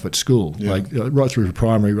acting stuff at school, right through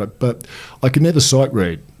primary, but I could never sight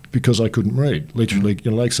read because I couldn't read, literally.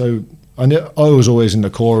 So I was always in the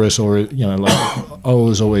chorus, or I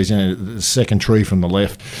was always the second tree from the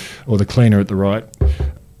left, or the cleaner at the right.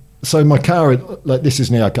 So my car, this is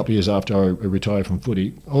now a couple of years after I retired from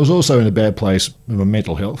footy. I was also in a bad place with my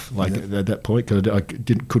mental health, at that point, because I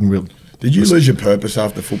couldn't really. Did you lose your purpose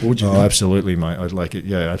after football? Absolutely, mate. I'd like it.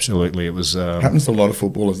 Yeah, absolutely. It was happens to a lot of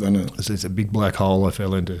footballers, doesn't it? It's a big black hole I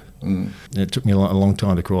fell into. It took me a long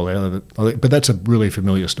time to crawl out of it. But that's a really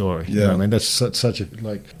familiar story. Yeah, I mean that's such a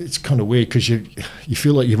it's kind of weird because you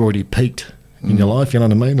feel like you've already peaked in your life. You know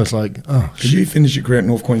what I mean? It's like, Did you finish your career at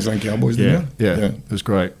North Queensland Cowboys? Yeah, it was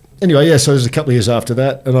great. Anyway, so it was a couple of years after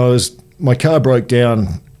that, and my car broke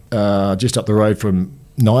down just up the road from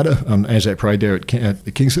NIDA on Anzac Parade there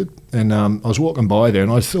at Kingsford, and I was walking by there,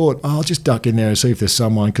 and I thought, I'll just duck in there and see if there's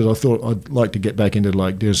someone, because I thought I'd like to get back into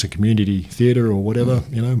doing some community theatre or whatever,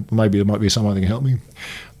 maybe there might be someone that can help me.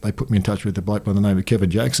 They put me in touch with a bloke by the name of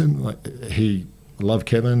Kevin Jackson. I love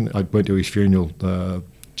Kevin. I went to his funeral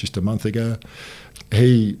just a month ago.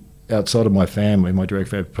 He, outside of my family, my direct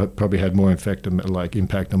family, probably had more impact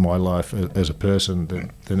on my life as a person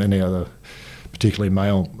than any other, particularly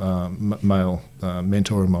male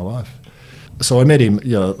mentor in my life. So I met him,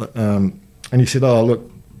 and he said, look,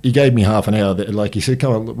 he gave me half an hour. He said,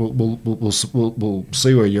 come on, we'll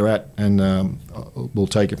see where you're at, and we'll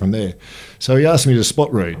take it from there. So he asked me to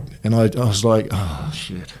spot read, and I was like, oh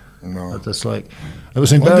shit. No. That's it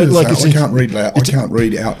was embarrassing. I can't read loud. I can't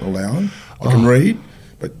read out loud. I can read,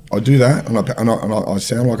 but I do that, and I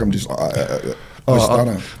sound like I'm just.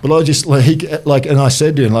 But I just and I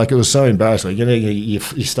said to him, it was so embarrassing. You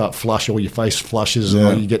start flush, or your face flushes,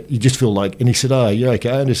 and you just feel like. And he said, you're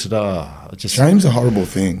okay. And I said, shame's a horrible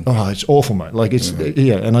thing. It's awful, mate.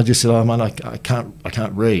 And I just said, man, I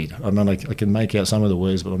can't read. I mean, I can make out some of the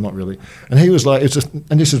words, but I'm not really. And he was like,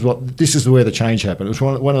 this is where the change happened. It was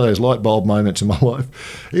one of those light bulb moments in my life.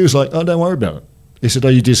 He was like, don't worry about it. He said,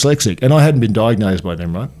 are you dyslexic? And I hadn't been diagnosed by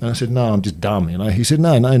them, right? And I said, no, I'm just dumb, He said,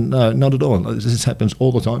 no, not at all. This happens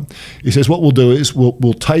all the time. He says, what we'll do is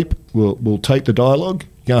we'll tape the dialogue,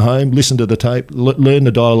 go home, listen to the tape, learn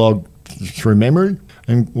the dialogue through memory,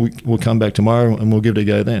 and we'll come back tomorrow and we'll give it a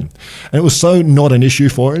go then. And it was so not an issue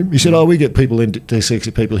for him. He said, we get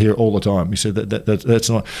dyslexic people here all the time. He said, that's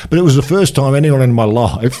not. But it was the first time anyone in my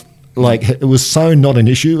life, it was so not an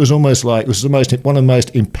issue. It was almost like, it was one of the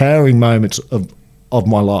most empowering moments of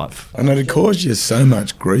my life. And it caused you so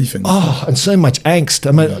much grief and so much angst.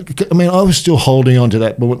 I mean, I was still holding on to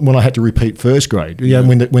that when I had to repeat first grade.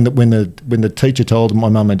 When the teacher told my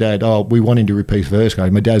mum and dad, we want him to repeat first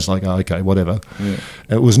grade. My dad's like, okay, whatever. Yeah.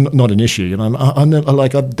 It was not an issue. I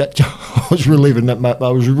was reliving that.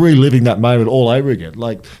 I was reliving that moment all over again.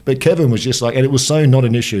 But Kevin was just and it was so not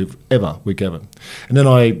an issue ever with Kevin. And then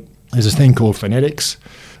there's a thing called phonetics.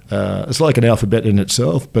 It's like an alphabet in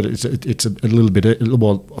itself, but it's a little bit.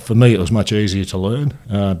 Well, for me, it was much easier to learn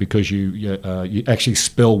because you actually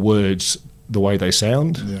spell words the way they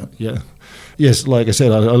sound. Yeah. Yes, like I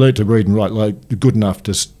said, I learned to read and write like good enough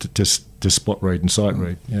to spot read and sight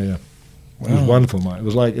read. Yeah. Wow. It was wonderful, mate. It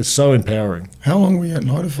was like, it's so empowering. How long were you at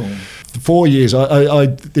NIDA for? 4 years.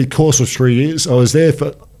 The course was 3 years. I was there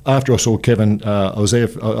for. After I saw Kevin, I was there.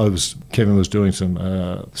 Kevin was doing some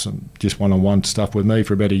just one-on-one stuff with me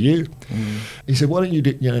for about a year. He said, "Why don't you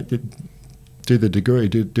do the degree,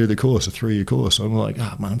 do the course, a 3-year course?" I'm like,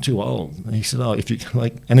 "Oh man, I'm too old." And he said, "Oh, if you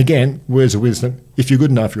like," and again, words of wisdom: if you're good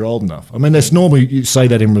enough, you're old enough. I mean, that's normally you say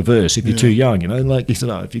that in reverse. If you're too young, like he said,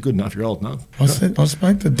 "Oh, if you're good enough, you're old enough." I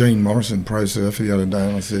spoke to Dean Morrison, pro surfer, the other day,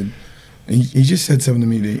 and I said. He just said something to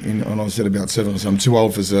me, and I said about surfing. I said, I'm too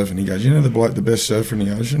old for surfing. He goes, "You know the bloke, the best surfer in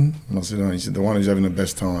the ocean?" And I said, "Oh." He said, "The one who's having the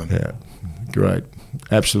best time." Yeah, great.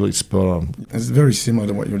 Absolutely spot on. It's very similar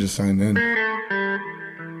to what you were just saying then.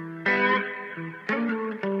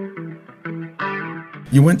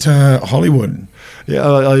 You went to Hollywood. Yeah,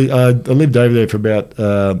 I lived over there for about...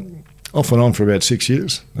 off and on for about 6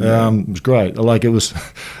 years. It was great. But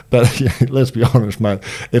let's be honest, mate.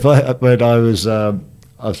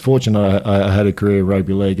 I was fortunate I had a career in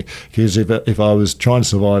rugby league because if I was trying to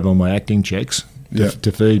survive on my acting checks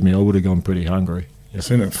to feed me, I would have gone pretty hungry. I've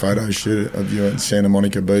seen a photo shoot of you at Santa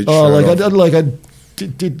Monica Beach. Oh, I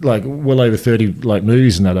did well over 30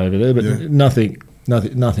 movies and that over there, but nothing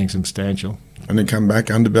substantial. And then come back,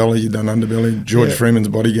 Underbelly. You've done Underbelly. George Freeman's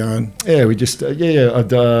Bodyguard. Yeah, we just I've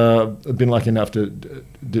been lucky enough to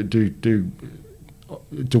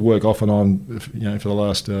work off and on, for the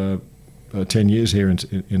last 10 years here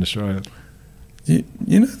in Australia. You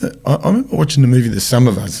know that I remember watching the movie The Sum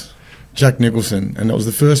of Us, Jack Nicholson, and it was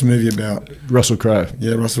the first movie about Russell Crowe.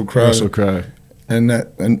 Yeah, Russell Crowe. And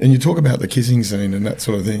you talk about the kissing scene and that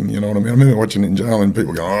sort of thing. You know what I mean? I remember watching it in jail and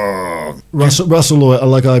people go, "Oh." Russell,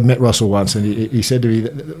 I met Russell once, and he said to me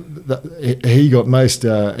that he got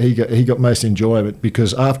most enjoyment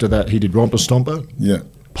because after that he did Romper Stomper. Yeah.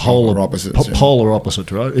 Polar opposite,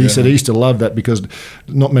 right? He said he used to love that because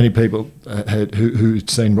not many people who'd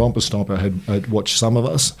seen Romper Stomper had watched Some of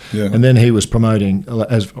Us, and then he was promoting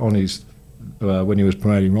when he was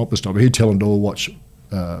promoting Romper Stomper, he'd tell them to all watch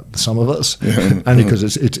Some of Us, only because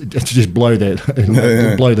it's just blow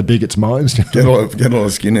the bigots' minds. Get all the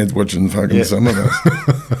skinheads watching fucking Some of Us.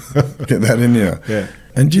 Get that in there. Yeah.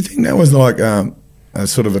 And do you think that was like a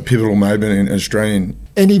sort of a pivotal moment in Australian?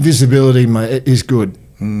 Any visibility, mate, is good.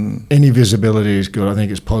 Any visibility is good. I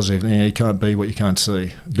think it's positive. You can't be what you can't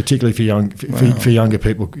see, particularly for younger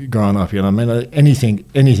people growing up. I mean, anything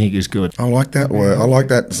is good. I like that word. I like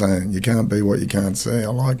that saying. You can't be what you can't see. I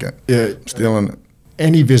like it. Yeah, stealing it.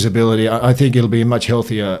 Any visibility, I think it'll be a much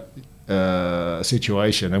healthier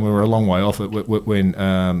situation, and we're a long way off it when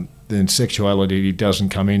then sexuality doesn't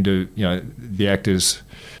come into the actor's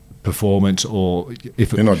performance, or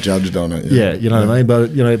if you're not judged on it. Yeah, you know what I mean.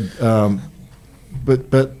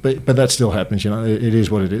 But but that still happens. It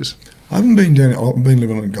is what it is. I haven't been down. I've been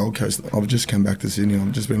living on the Gold Coast. I've just come back to Sydney.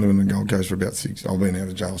 I've just been living on the Gold Coast for about 6. I've been out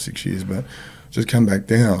of jail 6 years, but just come back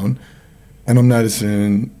down, and I'm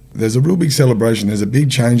noticing there's a real big celebration. There's a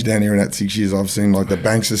big change down here in that 6 years. I've seen the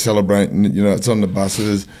banks are celebrating. It's on the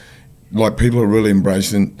buses. People are really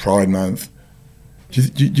embracing Pride Month.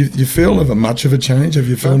 Do you feel much of a change? Have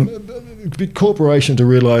you felt corporations are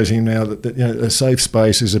realising now that a safe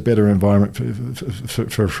space is a better environment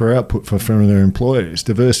for output from their employees.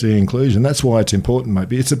 Diversity and inclusion. That's why it's important,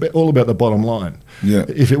 maybe. It's all about the bottom line. Yeah.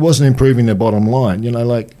 If it wasn't improving their bottom line,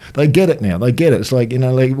 they get it now. They get it. It's like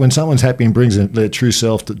when someone's happy and brings their true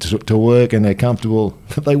self to work and they're comfortable,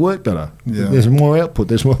 they work better. Yeah. There's more output.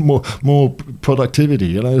 There's more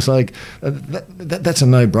productivity. It's like that's a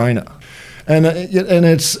no-brainer. And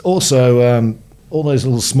it's also all those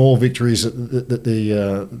little small victories that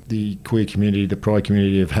the queer community, the pride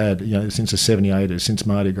community have had, since the 78ers, since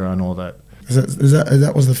Mardi Gras and all that.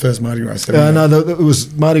 That was the first Mardi Gras? No, it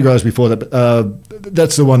was Mardi Gras before that. But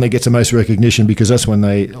that's the one that gets the most recognition because that's when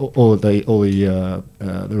there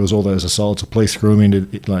was all those assaults. The police threw them into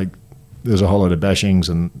there was a whole lot of bashings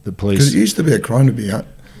and the police. Because it used to be a crime to be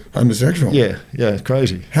homosexual. Yeah, it's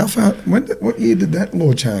crazy. How far? What year did that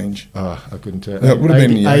law change? Oh, I couldn't tell. No, it would have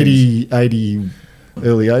been 80,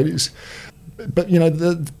 early 80s. But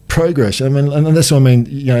the progress. I mean, and that's what I mean.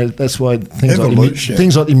 That's why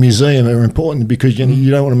things like the museum are important because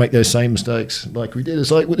you don't want to make those same mistakes like we did.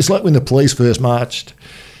 It's like when the police first marched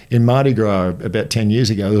in Mardi Gras about 10 years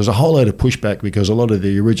ago. There was a whole load of pushback because a lot of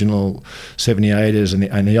the original 78ers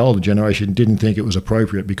and the older generation didn't think it was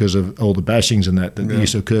appropriate because of all the bashings and that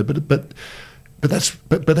used to occur. But that's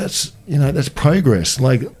that's progress.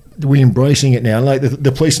 Like, we're embracing it now. Like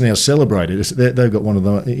the police now celebrate it. They've got one of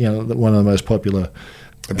the most popular.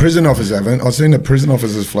 The prison officers haven't. I've seen the prison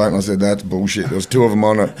officers float, and I said that's bullshit. There was 2 of them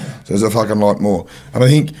on it, so there's a fucking lot more. And I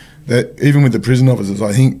think that even with the prison officers,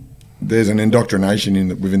 I think there's an indoctrination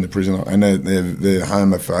within the prison, and they're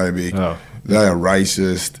homophobic. Oh. They are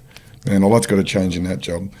racist. And a lot's got to change in that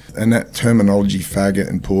job. And that terminology, faggot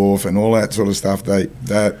and porf and all that sort of stuff,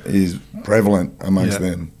 that is prevalent amongst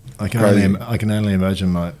them. I can only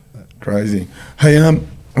imagine, mate. Crazy. Hey,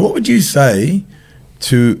 what would you say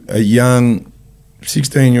to a young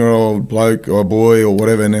 16-year-old bloke or boy or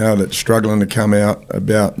whatever now that's struggling to come out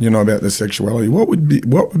about their sexuality? What would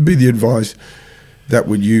be the advice that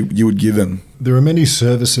you would give them? There are many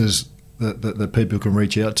services that people can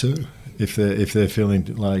reach out to. If they're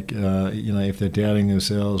feeling like if they're doubting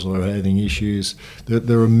themselves or having issues,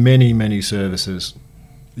 there are many services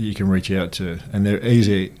that you can reach out to, and they're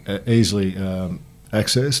easily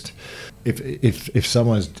accessed. If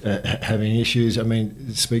someone's having issues,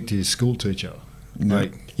 speak to your school teacher.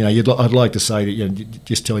 Like I'd like to say that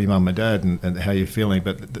just tell your mum and dad and how you're feeling,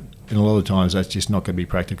 but a lot of times that's just not going to be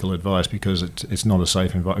practical advice because it's not a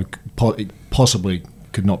safe environment. Possibly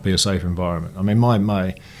could not be a safe environment.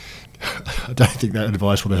 My I don't think that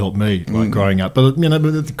advice would have helped me growing up. But but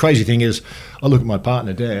the crazy thing is, I look at my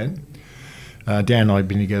partner Dan. Dan and I have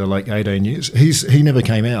been together like 18 years. He never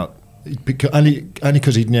came out, only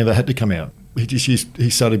because he'd never had to come out. He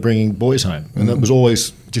started bringing boys home, and that was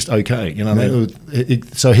always just okay.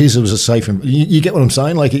 So his was a safe. You get what I'm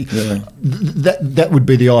saying? Like that would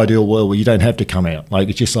be the ideal world where you don't have to come out. Like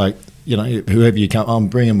it's just like. Whoever you come, I'm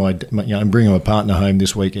bringing my partner home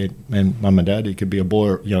this weekend, and mum and dad. It could be a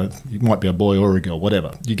boy, it might be a boy or a girl,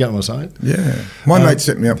 whatever. You get what I'm saying? Yeah. My mate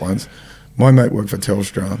set me up once. My mate worked for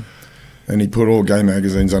Telstra, and he put all gay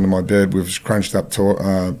magazines under my bed with crunched up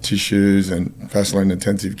tissues and Vaseline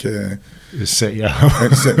intensive care. It set you up.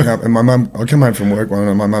 It set me up. And I came home from work one night,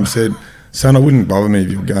 and my mum said, "Son, I wouldn't bother me if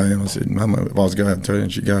you were gay." And I said, "Mum, if I was gay, I'd tell you."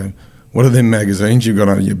 And she'd go, "What are them magazines you've got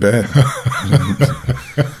under your bed?"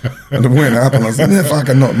 And it went up, and I said, "They're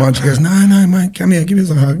fucking not much." She goes, "No, mate, come here, give us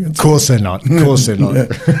a hug." Of course they're not. Yeah.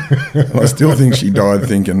 I still think she died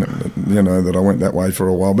thinking, that I went that way for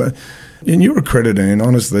a while. But and you're accredited, and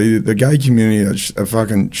honestly, the gay community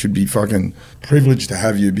should be fucking privileged to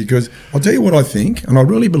have you, because I'll tell you what I think, and I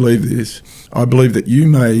really believe this. I believe that you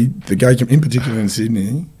made the gay, in particular in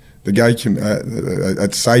Sydney, the gay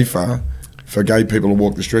it's safer for gay people to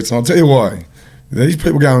walk the streets. And I'll tell you why. These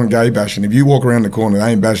people going gay bashing, if you walk around the corner,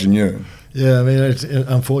 they ain't bashing you. Yeah, it's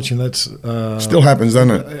unfortunate. That's still happens,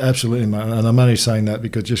 doesn't it? Absolutely, mate. And I'm only saying that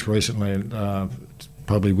because just recently,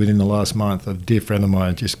 probably within the last month, a dear friend of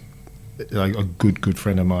mine, just like a good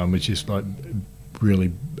friend of mine, was just like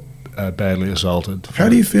really badly assaulted. How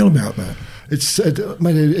do you feel about that?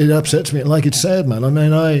 It upsets me. Like, it's sad, man.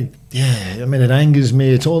 It angers me.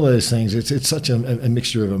 It's all those things. It's such a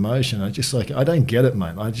mixture of emotion. I don't get it,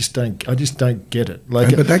 mate. I just don't get it.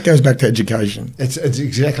 Like, but that goes back to education. It's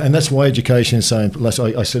exactly, and that's why education is so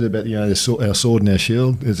important. I said about our sword and our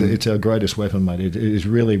shield. It's our greatest weapon, mate. It is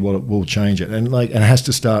really what will change it, and it has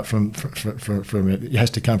to start from it. It has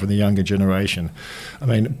to come from the younger generation.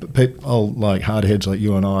 People like hardheads like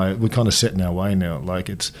you and I, we're kind of set in our way now. Like,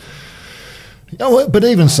 it's. But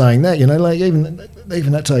even saying that,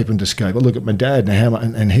 even that's open to scope. I look at my dad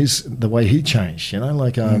and the way he changed. Joe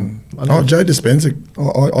Dispenza.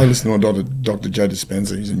 I listen to Dr. Joe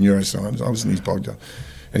Dispenza. He's a neuroscientist. I listen to his podcast,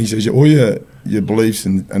 and he says all your beliefs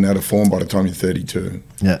are out of form by the time you're 32.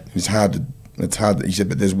 Yeah, it's hard. He said,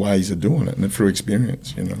 but there's ways of doing it, and through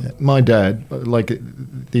experience. Yeah. My dad, like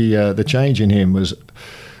the change in him was,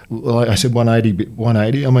 like I said,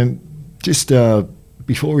 180. Just.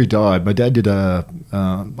 Before he died, my dad did I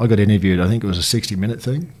got interviewed, I think it was a 60-minute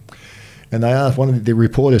thing, and they asked, one of the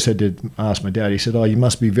reporters had to ask my dad, he said, "Oh, you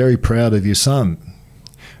must be very proud of your son."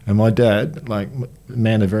 And my dad, like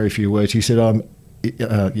man of very few words, he said, so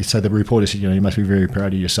the reporter said, "You must be very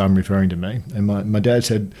proud of your son," referring to me. And my dad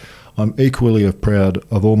said, "I'm equally proud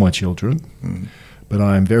of all my children, but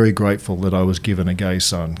I am very grateful that I was given a gay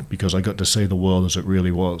son because I got to see the world as it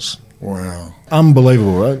really was." Wow,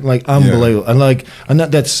 unbelievable, right? Like, unbelievable, yeah. and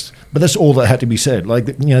that's all that had to be said. Like,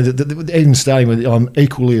 even starting with, "I'm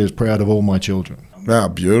equally as proud of all my children." Wow,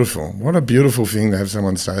 beautiful! What a beautiful thing to have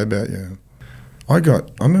someone say about you. I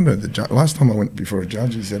remember last time I went before a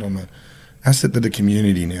judge. He said, "I'm an asset to the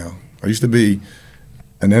community now. I used to be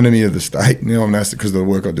an enemy of the state. Now I'm an asset because of the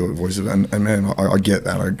work I do at Voice of." And man, I get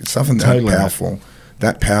that. It's something totally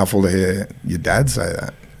that powerful to hear your dad say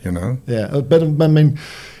that. Yeah, but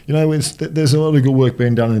there's a lot of good work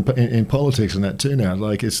being done in politics and that too now.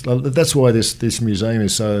 Like that's why this museum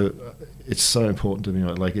is so. It's so important to me.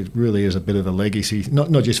 Like it really is a bit of a legacy,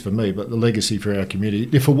 not just for me, but the legacy for our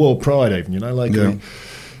community, for World Pride even.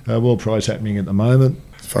 World Pride's happening at the moment.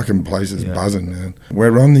 Fucking place is buzzing, man.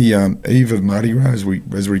 We're on the eve of Mardi Gras as we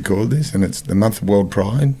record this, and it's the month of World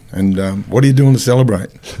Pride. And what are you doing to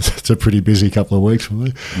celebrate? It's a pretty busy couple of weeks for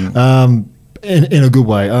me. In a good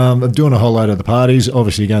way. I'm doing a whole load of the parties,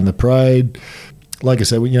 obviously going to the parade. Like I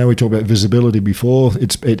said, we talked about visibility before.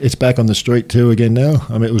 It's back on the street too again now.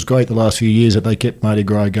 I mean, it was great the last few years that they kept Mardi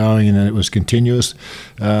Gras going and then it was continuous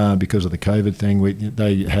because of the COVID thing.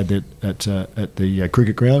 They had it at the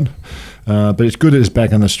cricket ground, but it's good that it's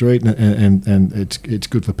back on the street and it's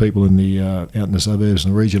good for people in the out in the suburbs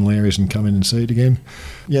and the regional areas and come in and see it again.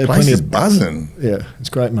 Yeah, place is buzzing. Yeah, it's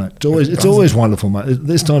great, mate. It's always wonderful, mate.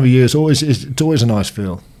 This time of year, it's always a nice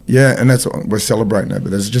feel. Yeah, and that's what we're celebrating it, but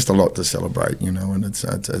there's just a lot to celebrate, and it's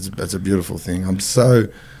a beautiful thing. I'm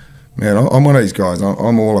one of these guys.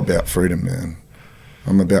 I'm all about freedom, man.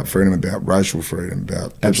 I'm about freedom, about racial freedom,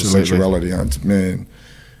 about people's sexuality.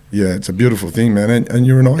 It's a beautiful thing, man, and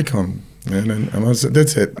you're an icon, man. And I said,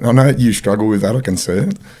 that's it. I know you struggle with that, I can see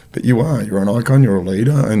it, but you're an icon, you're a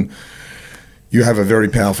leader, and you have a very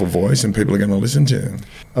powerful voice, and people are going to listen to you.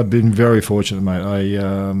 I've been very fortunate, mate.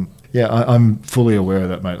 I'm fully aware of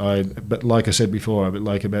that, mate. But like I said before,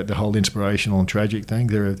 about the whole inspirational and tragic thing,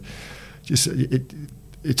 it's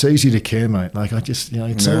easy to care, mate. Like it's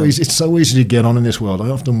so easy to get on in this world. I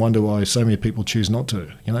often wonder why so many people choose not to.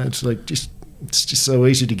 It's just so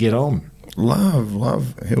easy to get on.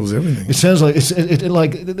 Love heals everything. It sounds like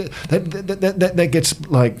that gets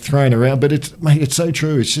like thrown around, but it's so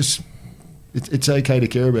true. It's just it's okay to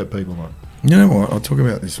care about people, mate. You know what? I talk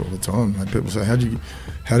about this all the time. Like people say, how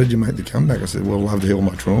did you make the comeback? I said, well, love to heal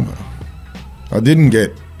my trauma. I didn't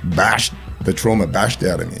get the trauma bashed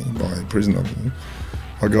out of me by a prison officer.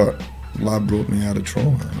 Love brought me out of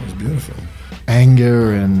trauma, and it was beautiful.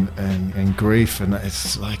 Anger and grief, and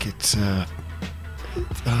it's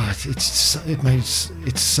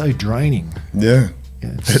so draining. Yeah.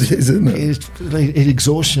 It is, isn't it? It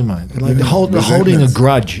exhausts you, mate. Like holding a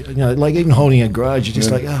grudge, even holding a grudge, you're just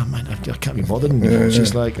like, oh, mate, I can't be bothered anymore. It's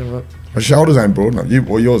just like... my shoulders ain't broad enough.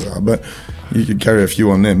 Yours are, but you could carry a few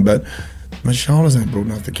on them. But my shoulders ain't broad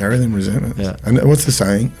enough to carry them resentments. Yeah. And what's the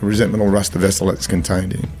saying? A resentment will rust the vessel it's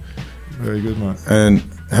contained in. Very good, mate. And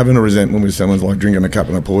having a resentment with someone's like drinking a cup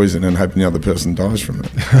of poison and hoping the other person dies from it.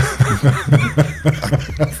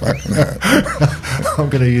 Fuck that. I'm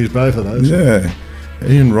going to use both of those. Yeah.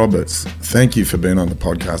 Ian Roberts, thank you for being on the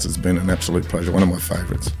podcast. It's been an absolute pleasure. One of my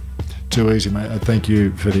favourites. Too easy, mate. Thank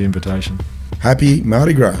you for the invitation. Happy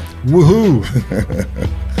Mardi Gras. Woohoo!